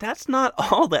that's not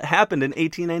all that happened in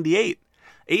 1898.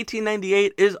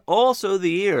 1898 is also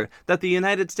the year that the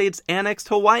United States annexed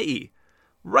Hawaii,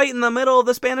 right in the middle of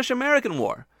the Spanish-American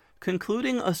War,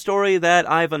 concluding a story that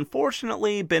I've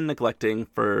unfortunately been neglecting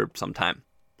for some time.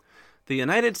 The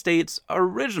United States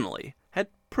originally had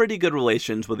pretty good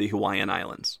relations with the Hawaiian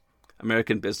Islands.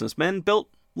 American businessmen built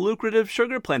lucrative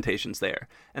sugar plantations there,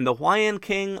 and the Hawaiian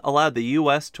king allowed the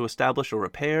U.S. to establish a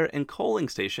repair and coaling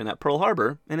station at Pearl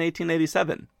Harbor in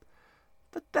 1887.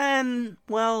 But then,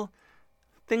 well,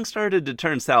 things started to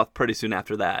turn south pretty soon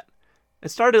after that. It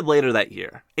started later that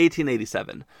year,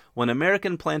 1887, when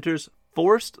American planters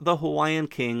forced the Hawaiian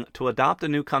king to adopt a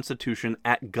new constitution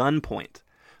at gunpoint.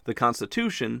 The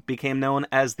constitution became known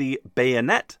as the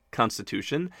Bayonet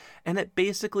Constitution, and it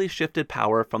basically shifted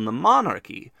power from the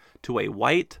monarchy to a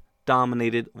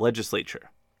white-dominated legislature.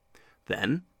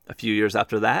 Then, a few years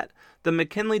after that, the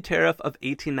McKinley Tariff of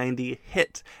 1890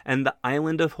 hit, and the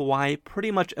island of Hawaii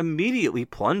pretty much immediately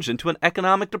plunged into an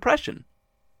economic depression.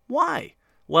 Why?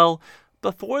 Well,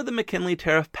 before the McKinley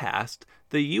Tariff passed,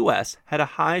 the U.S. had a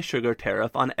high sugar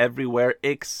tariff on everywhere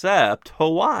except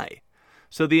Hawaii.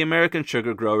 So the American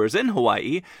sugar growers in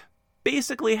Hawaii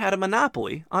basically had a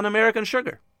monopoly on American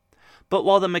sugar. But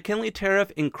while the McKinley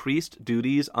Tariff increased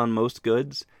duties on most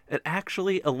goods, it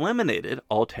actually eliminated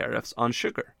all tariffs on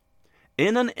sugar.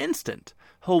 In an instant,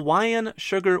 Hawaiian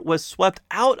sugar was swept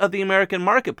out of the American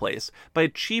marketplace by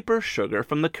cheaper sugar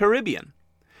from the Caribbean.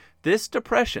 This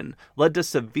depression led to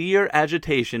severe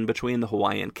agitation between the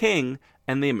Hawaiian king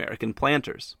and the American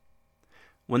planters.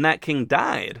 When that king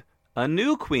died, a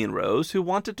new queen rose who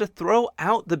wanted to throw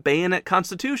out the Bayonet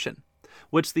Constitution,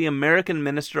 which the American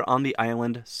minister on the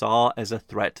island saw as a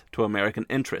threat to American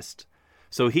interest.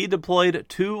 So he deployed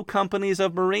 2 companies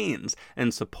of Marines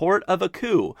in support of a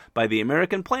coup by the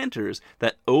American planters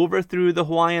that overthrew the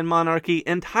Hawaiian monarchy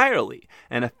entirely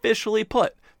and officially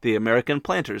put the American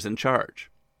planters in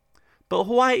charge. But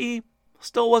Hawaii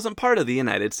still wasn't part of the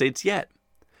United States yet.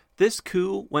 This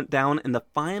coup went down in the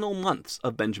final months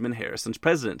of Benjamin Harrison's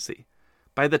presidency.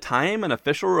 By the time an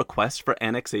official request for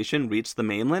annexation reached the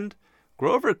mainland,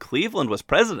 Grover Cleveland was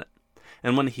president.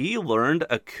 And when he learned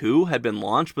a coup had been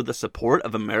launched with the support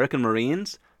of American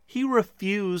Marines, he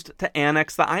refused to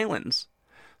annex the islands.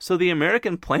 So the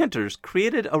American planters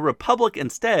created a republic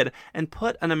instead and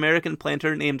put an American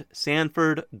planter named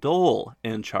Sanford Dole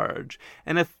in charge.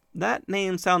 And if that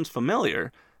name sounds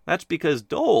familiar, that's because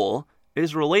Dole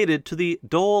is related to the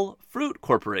Dole Fruit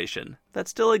Corporation that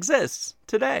still exists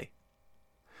today.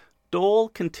 Dole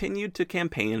continued to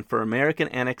campaign for American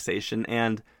annexation,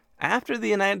 and after the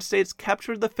United States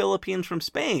captured the Philippines from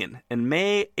Spain in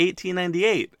May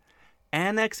 1898,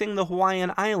 annexing the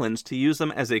Hawaiian Islands to use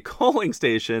them as a coaling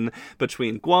station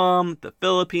between Guam, the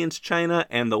Philippines, China,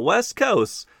 and the West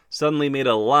Coast suddenly made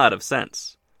a lot of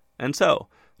sense. And so,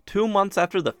 2 months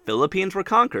after the Philippines were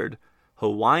conquered,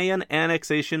 Hawaiian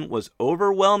annexation was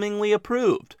overwhelmingly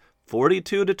approved,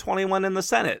 42-21 in the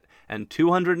Senate and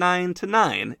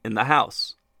 209-9 in the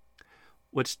House.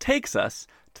 Which takes us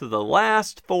to the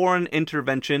last foreign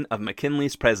intervention of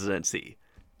McKinley's presidency,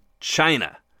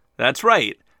 China. That's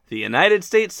right, the United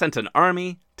States sent an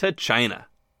army to China.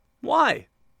 Why?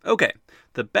 Okay,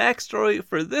 the backstory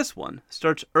for this one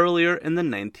starts earlier in the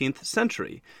 19th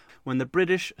century, when the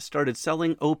British started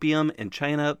selling opium in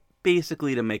China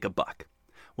basically to make a buck.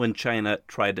 When China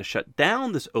tried to shut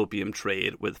down this opium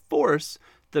trade with force,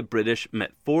 the British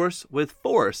met force with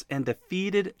force and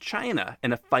defeated China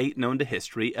in a fight known to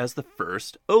history as the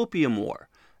First Opium War.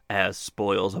 As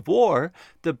spoils of war,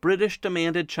 the British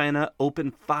demanded China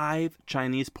open 5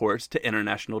 Chinese ports to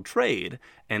international trade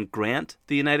and grant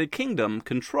the United Kingdom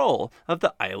control of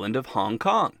the island of Hong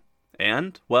Kong.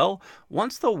 And, well,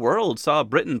 once the world saw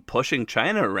Britain pushing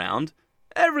China around,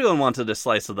 everyone wanted a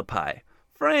slice of the pie.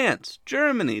 France,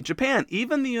 Germany, Japan,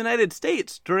 even the United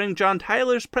States during John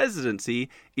Tyler's presidency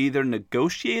either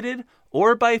negotiated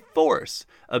or by force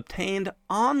obtained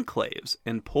enclaves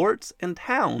in ports and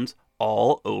towns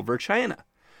all over China.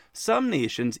 Some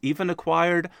nations even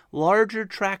acquired larger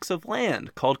tracts of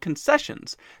land called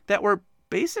concessions that were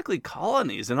basically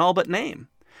colonies in all but name.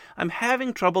 I'm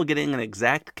having trouble getting an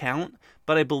exact count,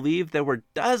 but I believe there were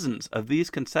dozens of these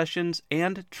concessions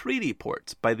and treaty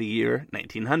ports by the year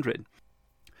 1900.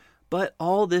 But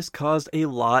all this caused a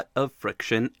lot of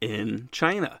friction in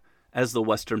China. As the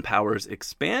Western powers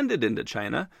expanded into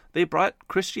China, they brought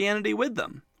Christianity with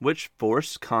them, which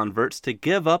forced converts to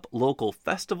give up local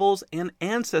festivals and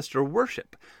ancestor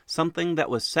worship, something that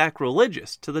was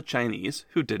sacrilegious to the Chinese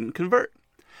who didn't convert.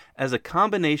 As a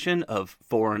combination of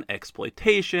foreign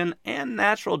exploitation and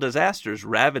natural disasters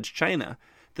ravaged China,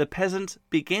 the peasants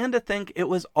began to think it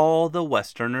was all the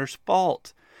Westerners'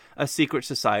 fault. A secret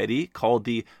society called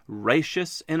the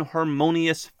Righteous and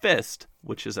Harmonious Fist,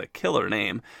 which is a killer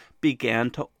name, began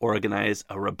to organize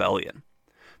a rebellion.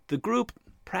 The group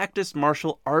practiced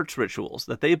martial arts rituals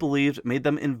that they believed made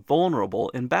them invulnerable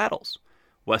in battles.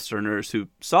 Westerners who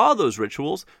saw those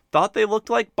rituals thought they looked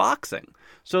like boxing,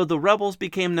 so the rebels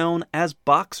became known as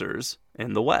Boxers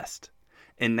in the West.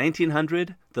 In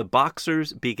 1900, the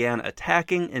Boxers began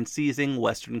attacking and seizing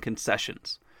Western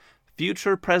concessions.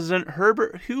 Future President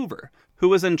Herbert Hoover, who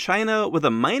was in China with a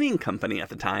mining company at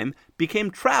the time, became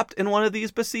trapped in one of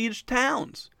these besieged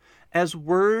towns. As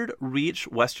word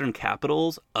reached Western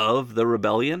capitals of the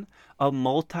rebellion, a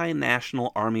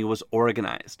multinational army was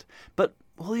organized. But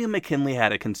William McKinley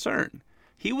had a concern.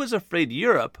 He was afraid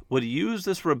Europe would use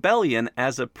this rebellion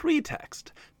as a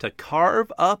pretext to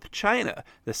carve up China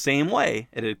the same way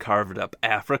it had carved up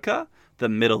Africa, the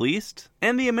Middle East,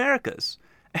 and the Americas.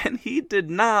 And he did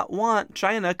not want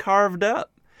China carved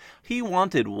up. He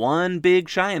wanted one big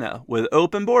China with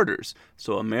open borders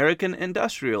so American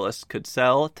industrialists could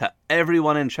sell to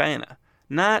everyone in China,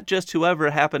 not just whoever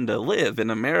happened to live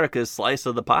in America's slice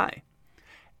of the pie.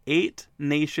 8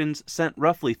 nations sent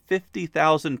roughly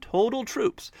 50,000 total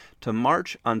troops to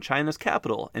march on China's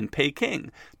capital in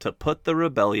Peking to put the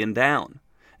rebellion down,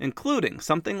 including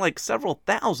something like several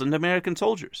thousand American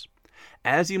soldiers.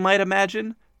 As you might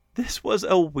imagine, this was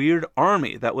a weird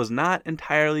army that was not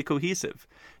entirely cohesive.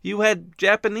 You had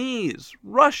Japanese,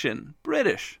 Russian,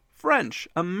 British, French,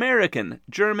 American,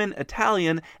 German,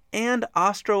 Italian, and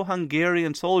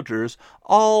Austro-Hungarian soldiers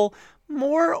all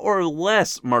more or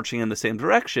less marching in the same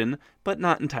direction, but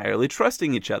not entirely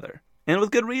trusting each other, and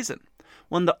with good reason.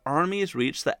 When the armies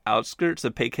reached the outskirts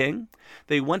of Peking,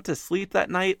 they went to sleep that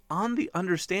night on the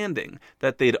understanding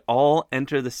that they'd all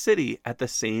enter the city at the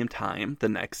same time the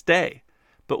next day.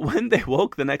 But when they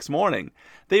woke the next morning,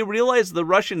 they realized the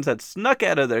Russians had snuck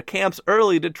out of their camps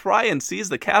early to try and seize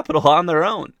the capital on their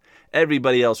own.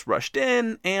 Everybody else rushed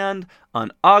in, and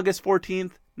on August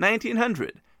 14th,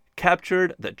 1900,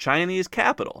 captured the Chinese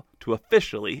capital to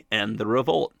officially end the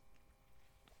revolt.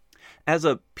 As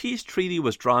a peace treaty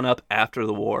was drawn up after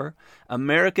the war,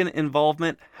 American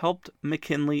involvement helped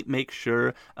McKinley make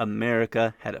sure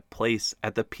America had a place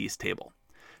at the peace table.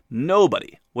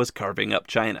 Nobody was carving up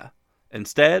China.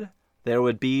 Instead, there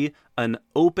would be an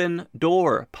open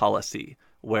door policy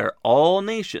where all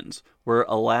nations were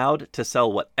allowed to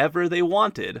sell whatever they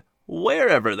wanted,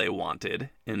 wherever they wanted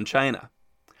in China.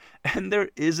 And there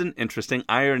is an interesting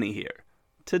irony here.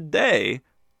 Today,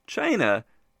 China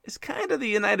is kind of the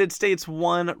United States'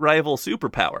 one rival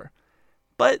superpower.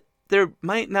 But there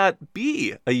might not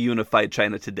be a unified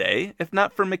China today if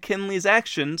not for McKinley's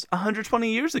actions 120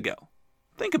 years ago.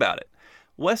 Think about it.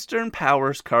 Western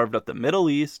powers carved up the Middle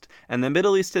East, and the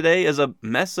Middle East today is a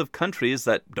mess of countries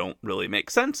that don't really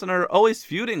make sense and are always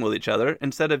feuding with each other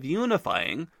instead of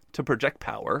unifying to project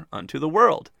power onto the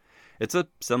world. It's a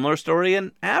similar story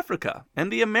in Africa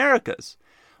and the Americas.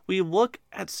 We look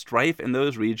at strife in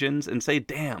those regions and say,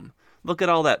 damn, look at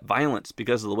all that violence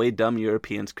because of the way dumb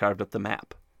Europeans carved up the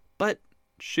map. But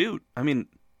shoot,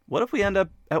 what if we end up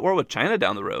at war with China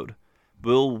down the road?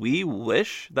 Will we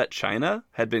wish that China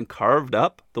had been carved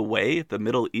up the way the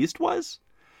Middle East was?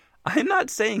 I'm not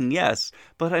saying yes,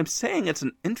 but I'm saying it's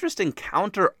an interesting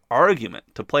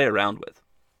counter-argument to play around with.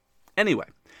 Anyway,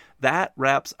 that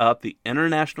wraps up the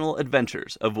international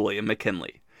adventures of William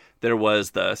McKinley. There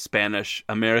was the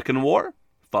Spanish-American War,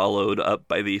 followed up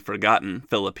by the forgotten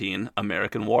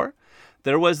Philippine-American War.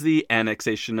 There was the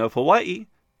annexation of Hawaii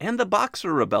and the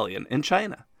Boxer Rebellion in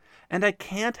China. And I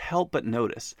can't help but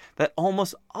notice that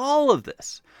almost all of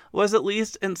this was at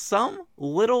least in some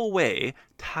little way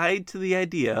tied to the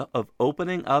idea of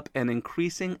opening up and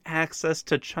increasing access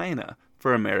to China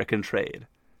for American trade.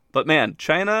 But man,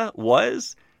 China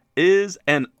was, is,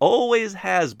 and always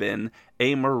has been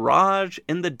a mirage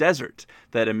in the desert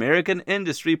that American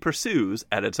industry pursues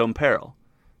at its own peril.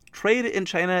 Trade in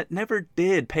China never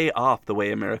did pay off the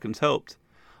way Americans hoped.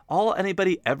 all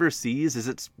anybody ever sees is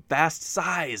its vast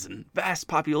size and vast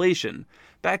population.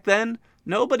 Back then,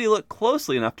 nobody looked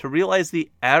closely enough to realize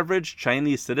the average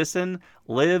Chinese citizen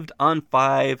lived on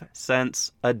 5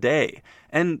 cents a day,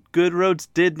 and good roads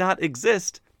did not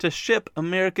exist to ship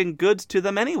American goods to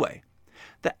them anyway.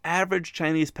 The average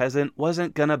Chinese peasant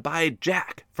wasn't gonna buy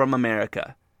jack from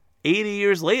America. 80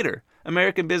 years later,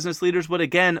 American business leaders would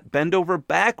again bend over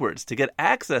backwards to get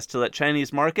access to that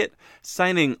Chinese market,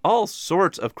 signing all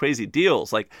sorts of crazy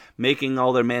deals, like making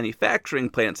all their manufacturing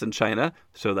plants in China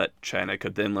so that China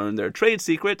could then learn their trade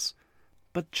secrets.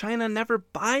 But China never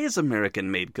buys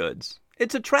American-made goods.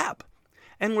 It's a trap.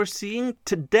 And we're seeing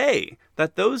today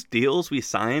that those deals we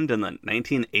signed in the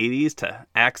 1980s to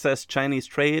access Chinese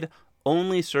trade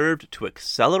only served to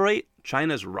accelerate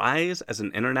China's rise as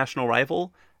an international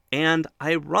rival and,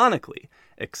 ironically,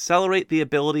 accelerate the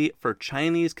ability for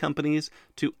Chinese companies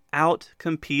to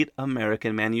out-compete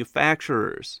American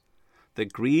manufacturers. The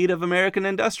greed of American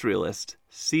industrialists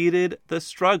seeded the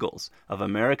struggles of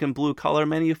American blue-collar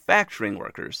manufacturing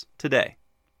workers today.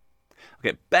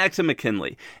 Okay, back to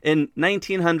McKinley. In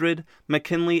 1900,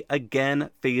 McKinley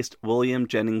again faced William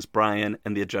Jennings Bryan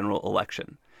in the general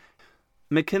election.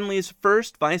 McKinley's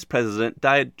first vice president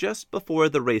died just before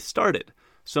the race started,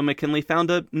 so McKinley found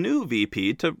a new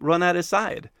VP to run at his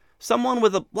side, someone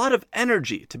with a lot of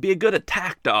energy to be a good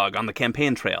attack dog on the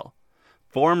campaign trail.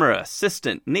 Former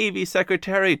assistant Navy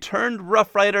secretary turned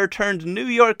Rough Rider turned New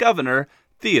York governor,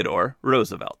 Theodore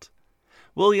Roosevelt.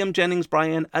 William Jennings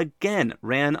Bryan again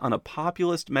ran on a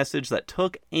populist message that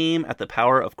took aim at the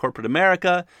power of corporate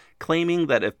America, claiming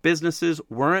that if businesses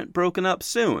weren't broken up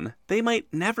soon, they might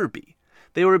never be.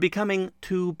 They were becoming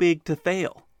too big to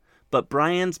fail. But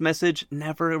Bryan's message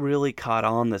never really caught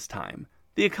on this time.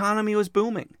 The economy was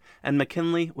booming, and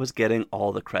McKinley was getting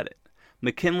all the credit.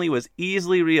 McKinley was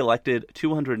easily reelected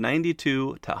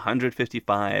 292 to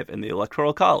 155 in the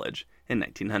Electoral College in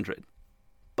 1900.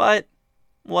 But,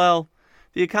 well,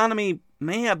 the economy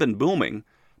may have been booming,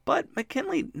 but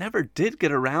McKinley never did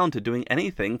get around to doing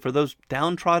anything for those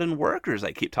downtrodden workers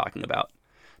I keep talking about.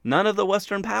 None of the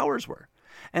Western powers were.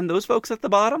 And those folks at the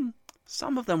bottom,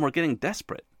 some of them were getting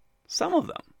desperate. Some of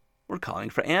them were calling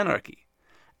for anarchy.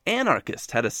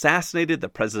 Anarchists had assassinated the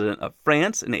president of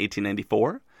France in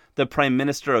 1894, the prime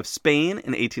minister of Spain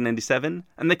in 1897,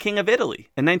 and the king of Italy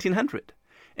in 1900.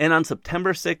 And on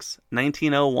September 6,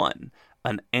 1901,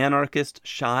 an anarchist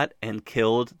shot and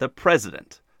killed the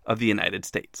president of the United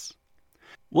States.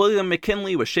 William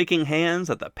McKinley was shaking hands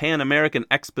at the Pan American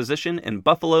Exposition in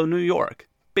Buffalo, New York,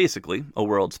 basically a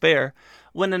World's Fair,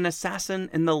 when an assassin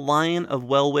in the line of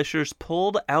well-wishers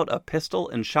pulled out a pistol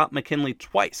and shot McKinley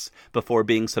twice before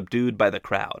being subdued by the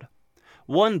crowd.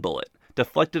 One bullet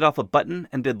deflected off a button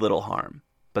and did little harm,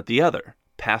 but the other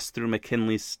passed through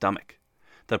McKinley's stomach.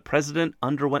 The president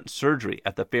underwent surgery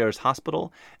at the fair's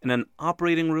hospital in an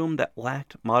operating room that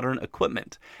lacked modern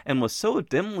equipment and was so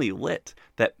dimly lit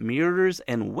that mirrors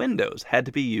and windows had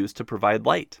to be used to provide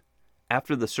light.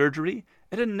 After the surgery,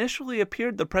 it initially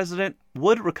appeared the president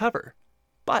would recover,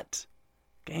 but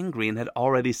gangrene had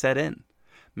already set in.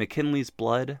 McKinley's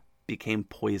blood became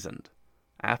poisoned.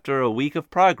 After a week of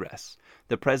progress,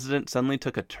 the president suddenly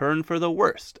took a turn for the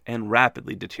worst and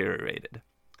rapidly deteriorated.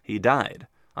 He died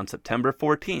on September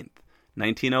 14th,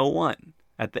 1901,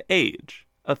 at the age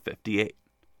of 58.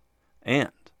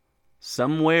 And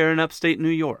somewhere in upstate New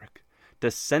York,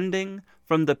 descending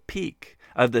from the peak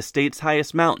of the state's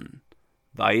highest mountain,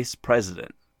 Vice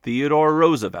President Theodore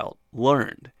Roosevelt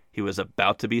learned he was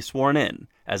about to be sworn in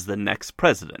as the next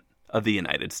president of the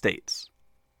United States.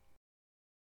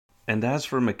 And as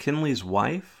for McKinley's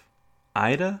wife,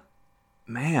 Ida,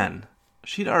 man,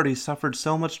 she'd already suffered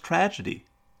so much tragedy.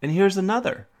 And here's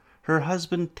another, her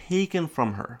husband taken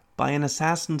from her by an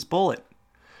assassin's bullet.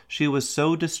 She was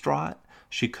so distraught,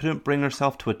 she couldn't bring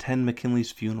herself to attend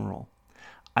McKinley's funeral.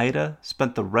 Ida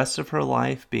spent the rest of her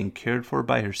life being cared for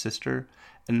by her sister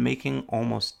and making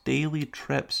almost daily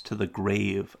trips to the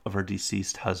grave of her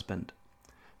deceased husband.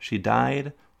 She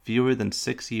died fewer than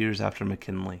 6 years after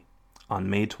McKinley, on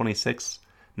May 26,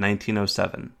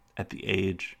 1907, at the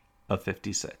age of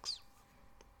 56.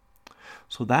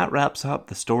 So that wraps up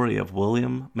the story of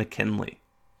William McKinley.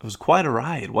 It was quite a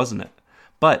ride, wasn't it?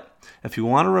 But if you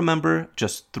want to remember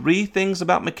just 3 things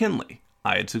about McKinley,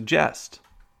 I'd suggest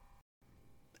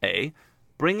A.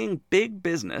 Bringing big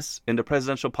business into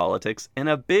presidential politics in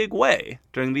a big way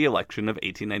during the election of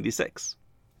 1896.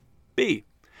 B.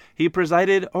 He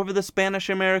presided over the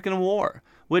Spanish-American War,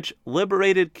 which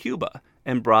liberated Cuba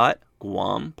and brought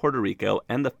Guam, Puerto Rico,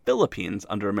 and the Philippines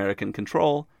under American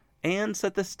control, and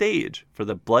set the stage for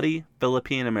the bloody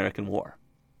Philippine-American War.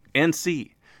 And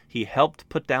C. he helped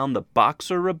put down the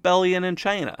Boxer Rebellion in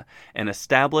China and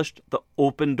established the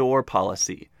open door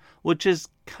policy, which is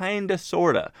kinda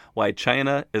sorta why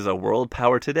China is a world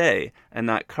power today and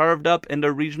not carved up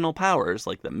into regional powers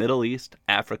like the Middle East,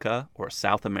 Africa, or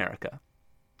South America.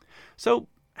 So,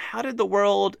 how did the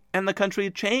world and the country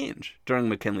change during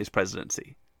McKinley's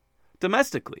presidency?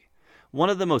 Domestically, one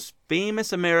of the most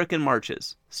famous American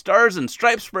marches, Stars and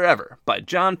Stripes Forever by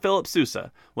John Philip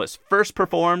Sousa, was first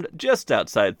performed just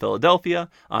outside Philadelphia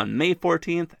on May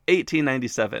 14th,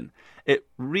 1897. It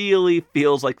really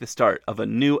feels like the start of a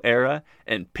new era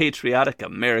in patriotic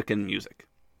American music.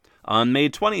 On May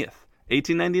 20th,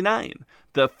 1899,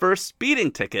 the first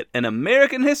speeding ticket in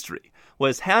American history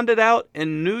was handed out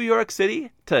in New York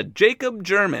City to Jacob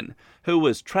German, who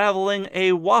was traveling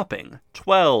a whopping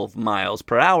 12 miles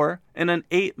per hour in an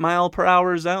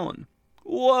 8-mile-per-hour zone.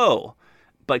 Whoa!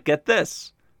 But get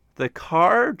this, the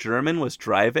car German was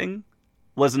driving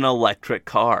was an electric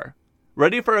car.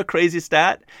 Ready for a crazy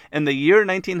stat? In the year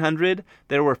 1900,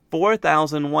 there were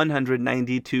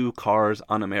 4,192 cars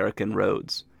on American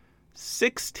roads.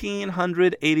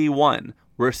 1,681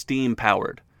 were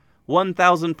steam-powered.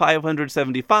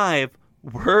 1,575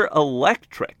 were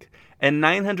electric, and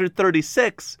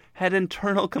 936 had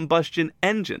internal combustion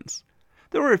engines.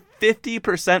 There were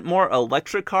 50% more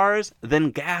electric cars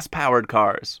than gas-powered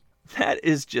cars. That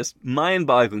is just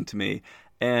mind-boggling to me,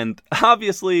 and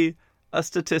obviously a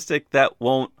statistic that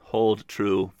won't hold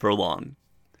true for long.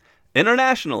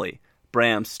 Internationally,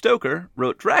 Bram Stoker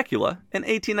wrote Dracula in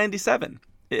 1897.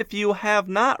 If you have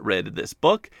not read this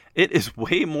book, it is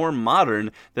way more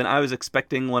modern than I was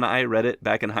expecting when I read it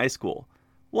back in high school.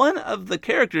 One of the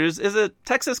characters is a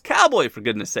Texas cowboy, for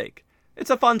goodness sake. It's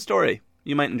a fun story.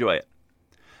 You might enjoy it.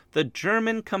 The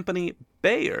German company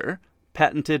Bayer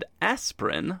patented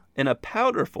aspirin in a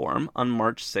powder form on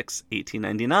March 6,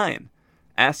 1899.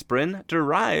 Aspirin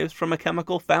derives from a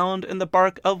chemical found in the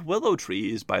bark of willow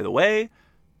trees, by the way.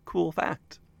 Cool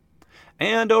fact.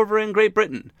 And over in Great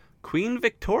Britain, Queen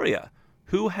Victoria,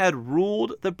 who had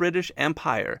ruled the British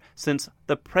Empire since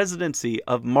the presidency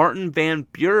of Martin Van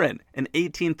Buren in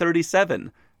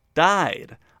 1837,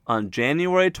 died on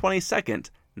January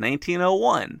 22nd,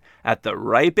 1901, at the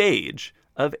ripe age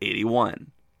of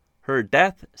 81. Her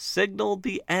death signaled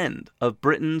the end of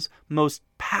Britain's most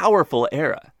powerful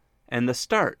era and the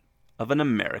start of an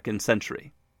American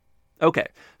century. Okay,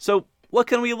 so what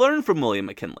can we learn from William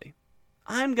McKinley?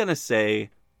 I'm going to say,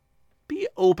 be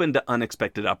open to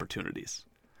unexpected opportunities.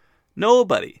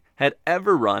 Nobody had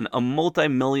ever run a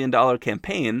multi-million-dollar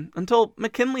campaign until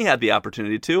McKinley had the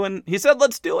opportunity to, and he said,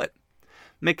 let's do it.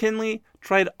 McKinley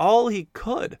tried all he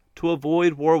could to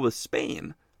avoid war with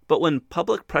Spain, but when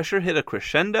public pressure hit a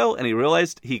crescendo and he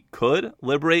realized he could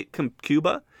liberate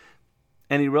Cuba,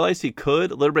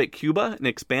 and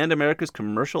expand America's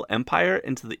commercial empire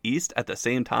into the East at the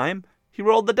same time, he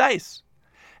rolled the dice.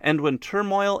 And when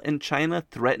turmoil in China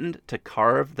threatened to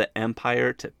carve the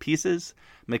empire to pieces,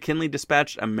 McKinley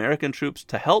dispatched American troops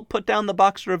to help put down the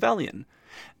Boxer Rebellion,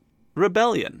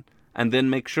 and then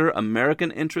make sure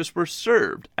American interests were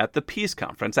served at the peace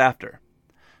conference after.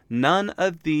 None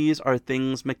of these are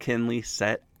things McKinley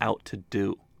set out to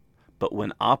do. But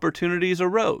when opportunities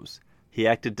arose, he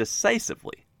acted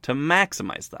decisively to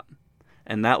maximize them.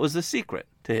 And that was the secret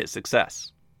to his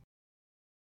success.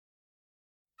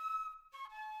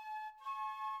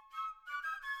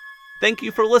 Thank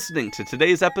you for listening to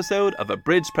today's episode of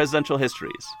Abridged Presidential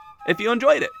Histories. If you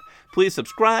enjoyed it, please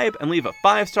subscribe and leave a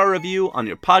 5-star review on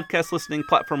your podcast listening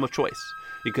platform of choice.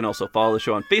 You can also follow the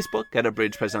show on Facebook at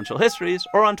Abridged Presidential Histories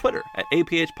or on Twitter at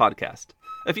APH Podcast.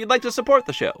 If you'd like to support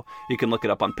the show, you can look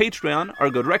it up on Patreon or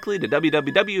go directly to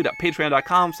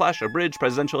www.patreon.com/Abridged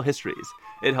Presidential Histories.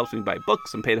 It helps me buy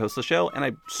books and pay to host the show, and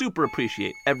I super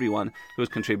appreciate everyone who has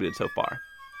contributed so far.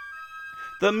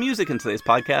 The music in today's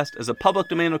podcast is a public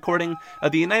domain recording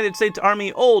of the United States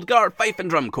Army Old Guard Fife and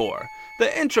Drum Corps.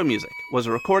 The intro music was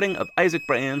a recording of Isaac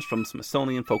Brands from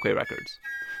Smithsonian Folkway Records.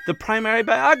 The primary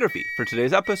biography for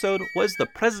today's episode was The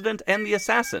President and the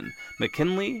Assassin,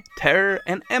 McKinley, Terror,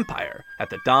 and Empire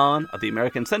at the Dawn of the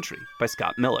American Century by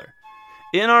Scott Miller.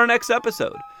 In our next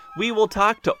episode, we will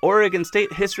talk to Oregon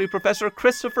State history professor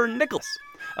Christopher Nicholas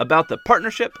about the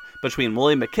partnership between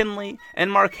William McKinley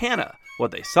and Mark Hanna,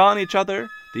 what they saw in each other,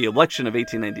 the election of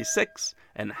 1896,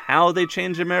 and how they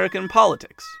changed American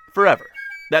politics forever.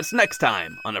 That's next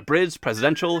time on Abridged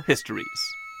Presidential Histories.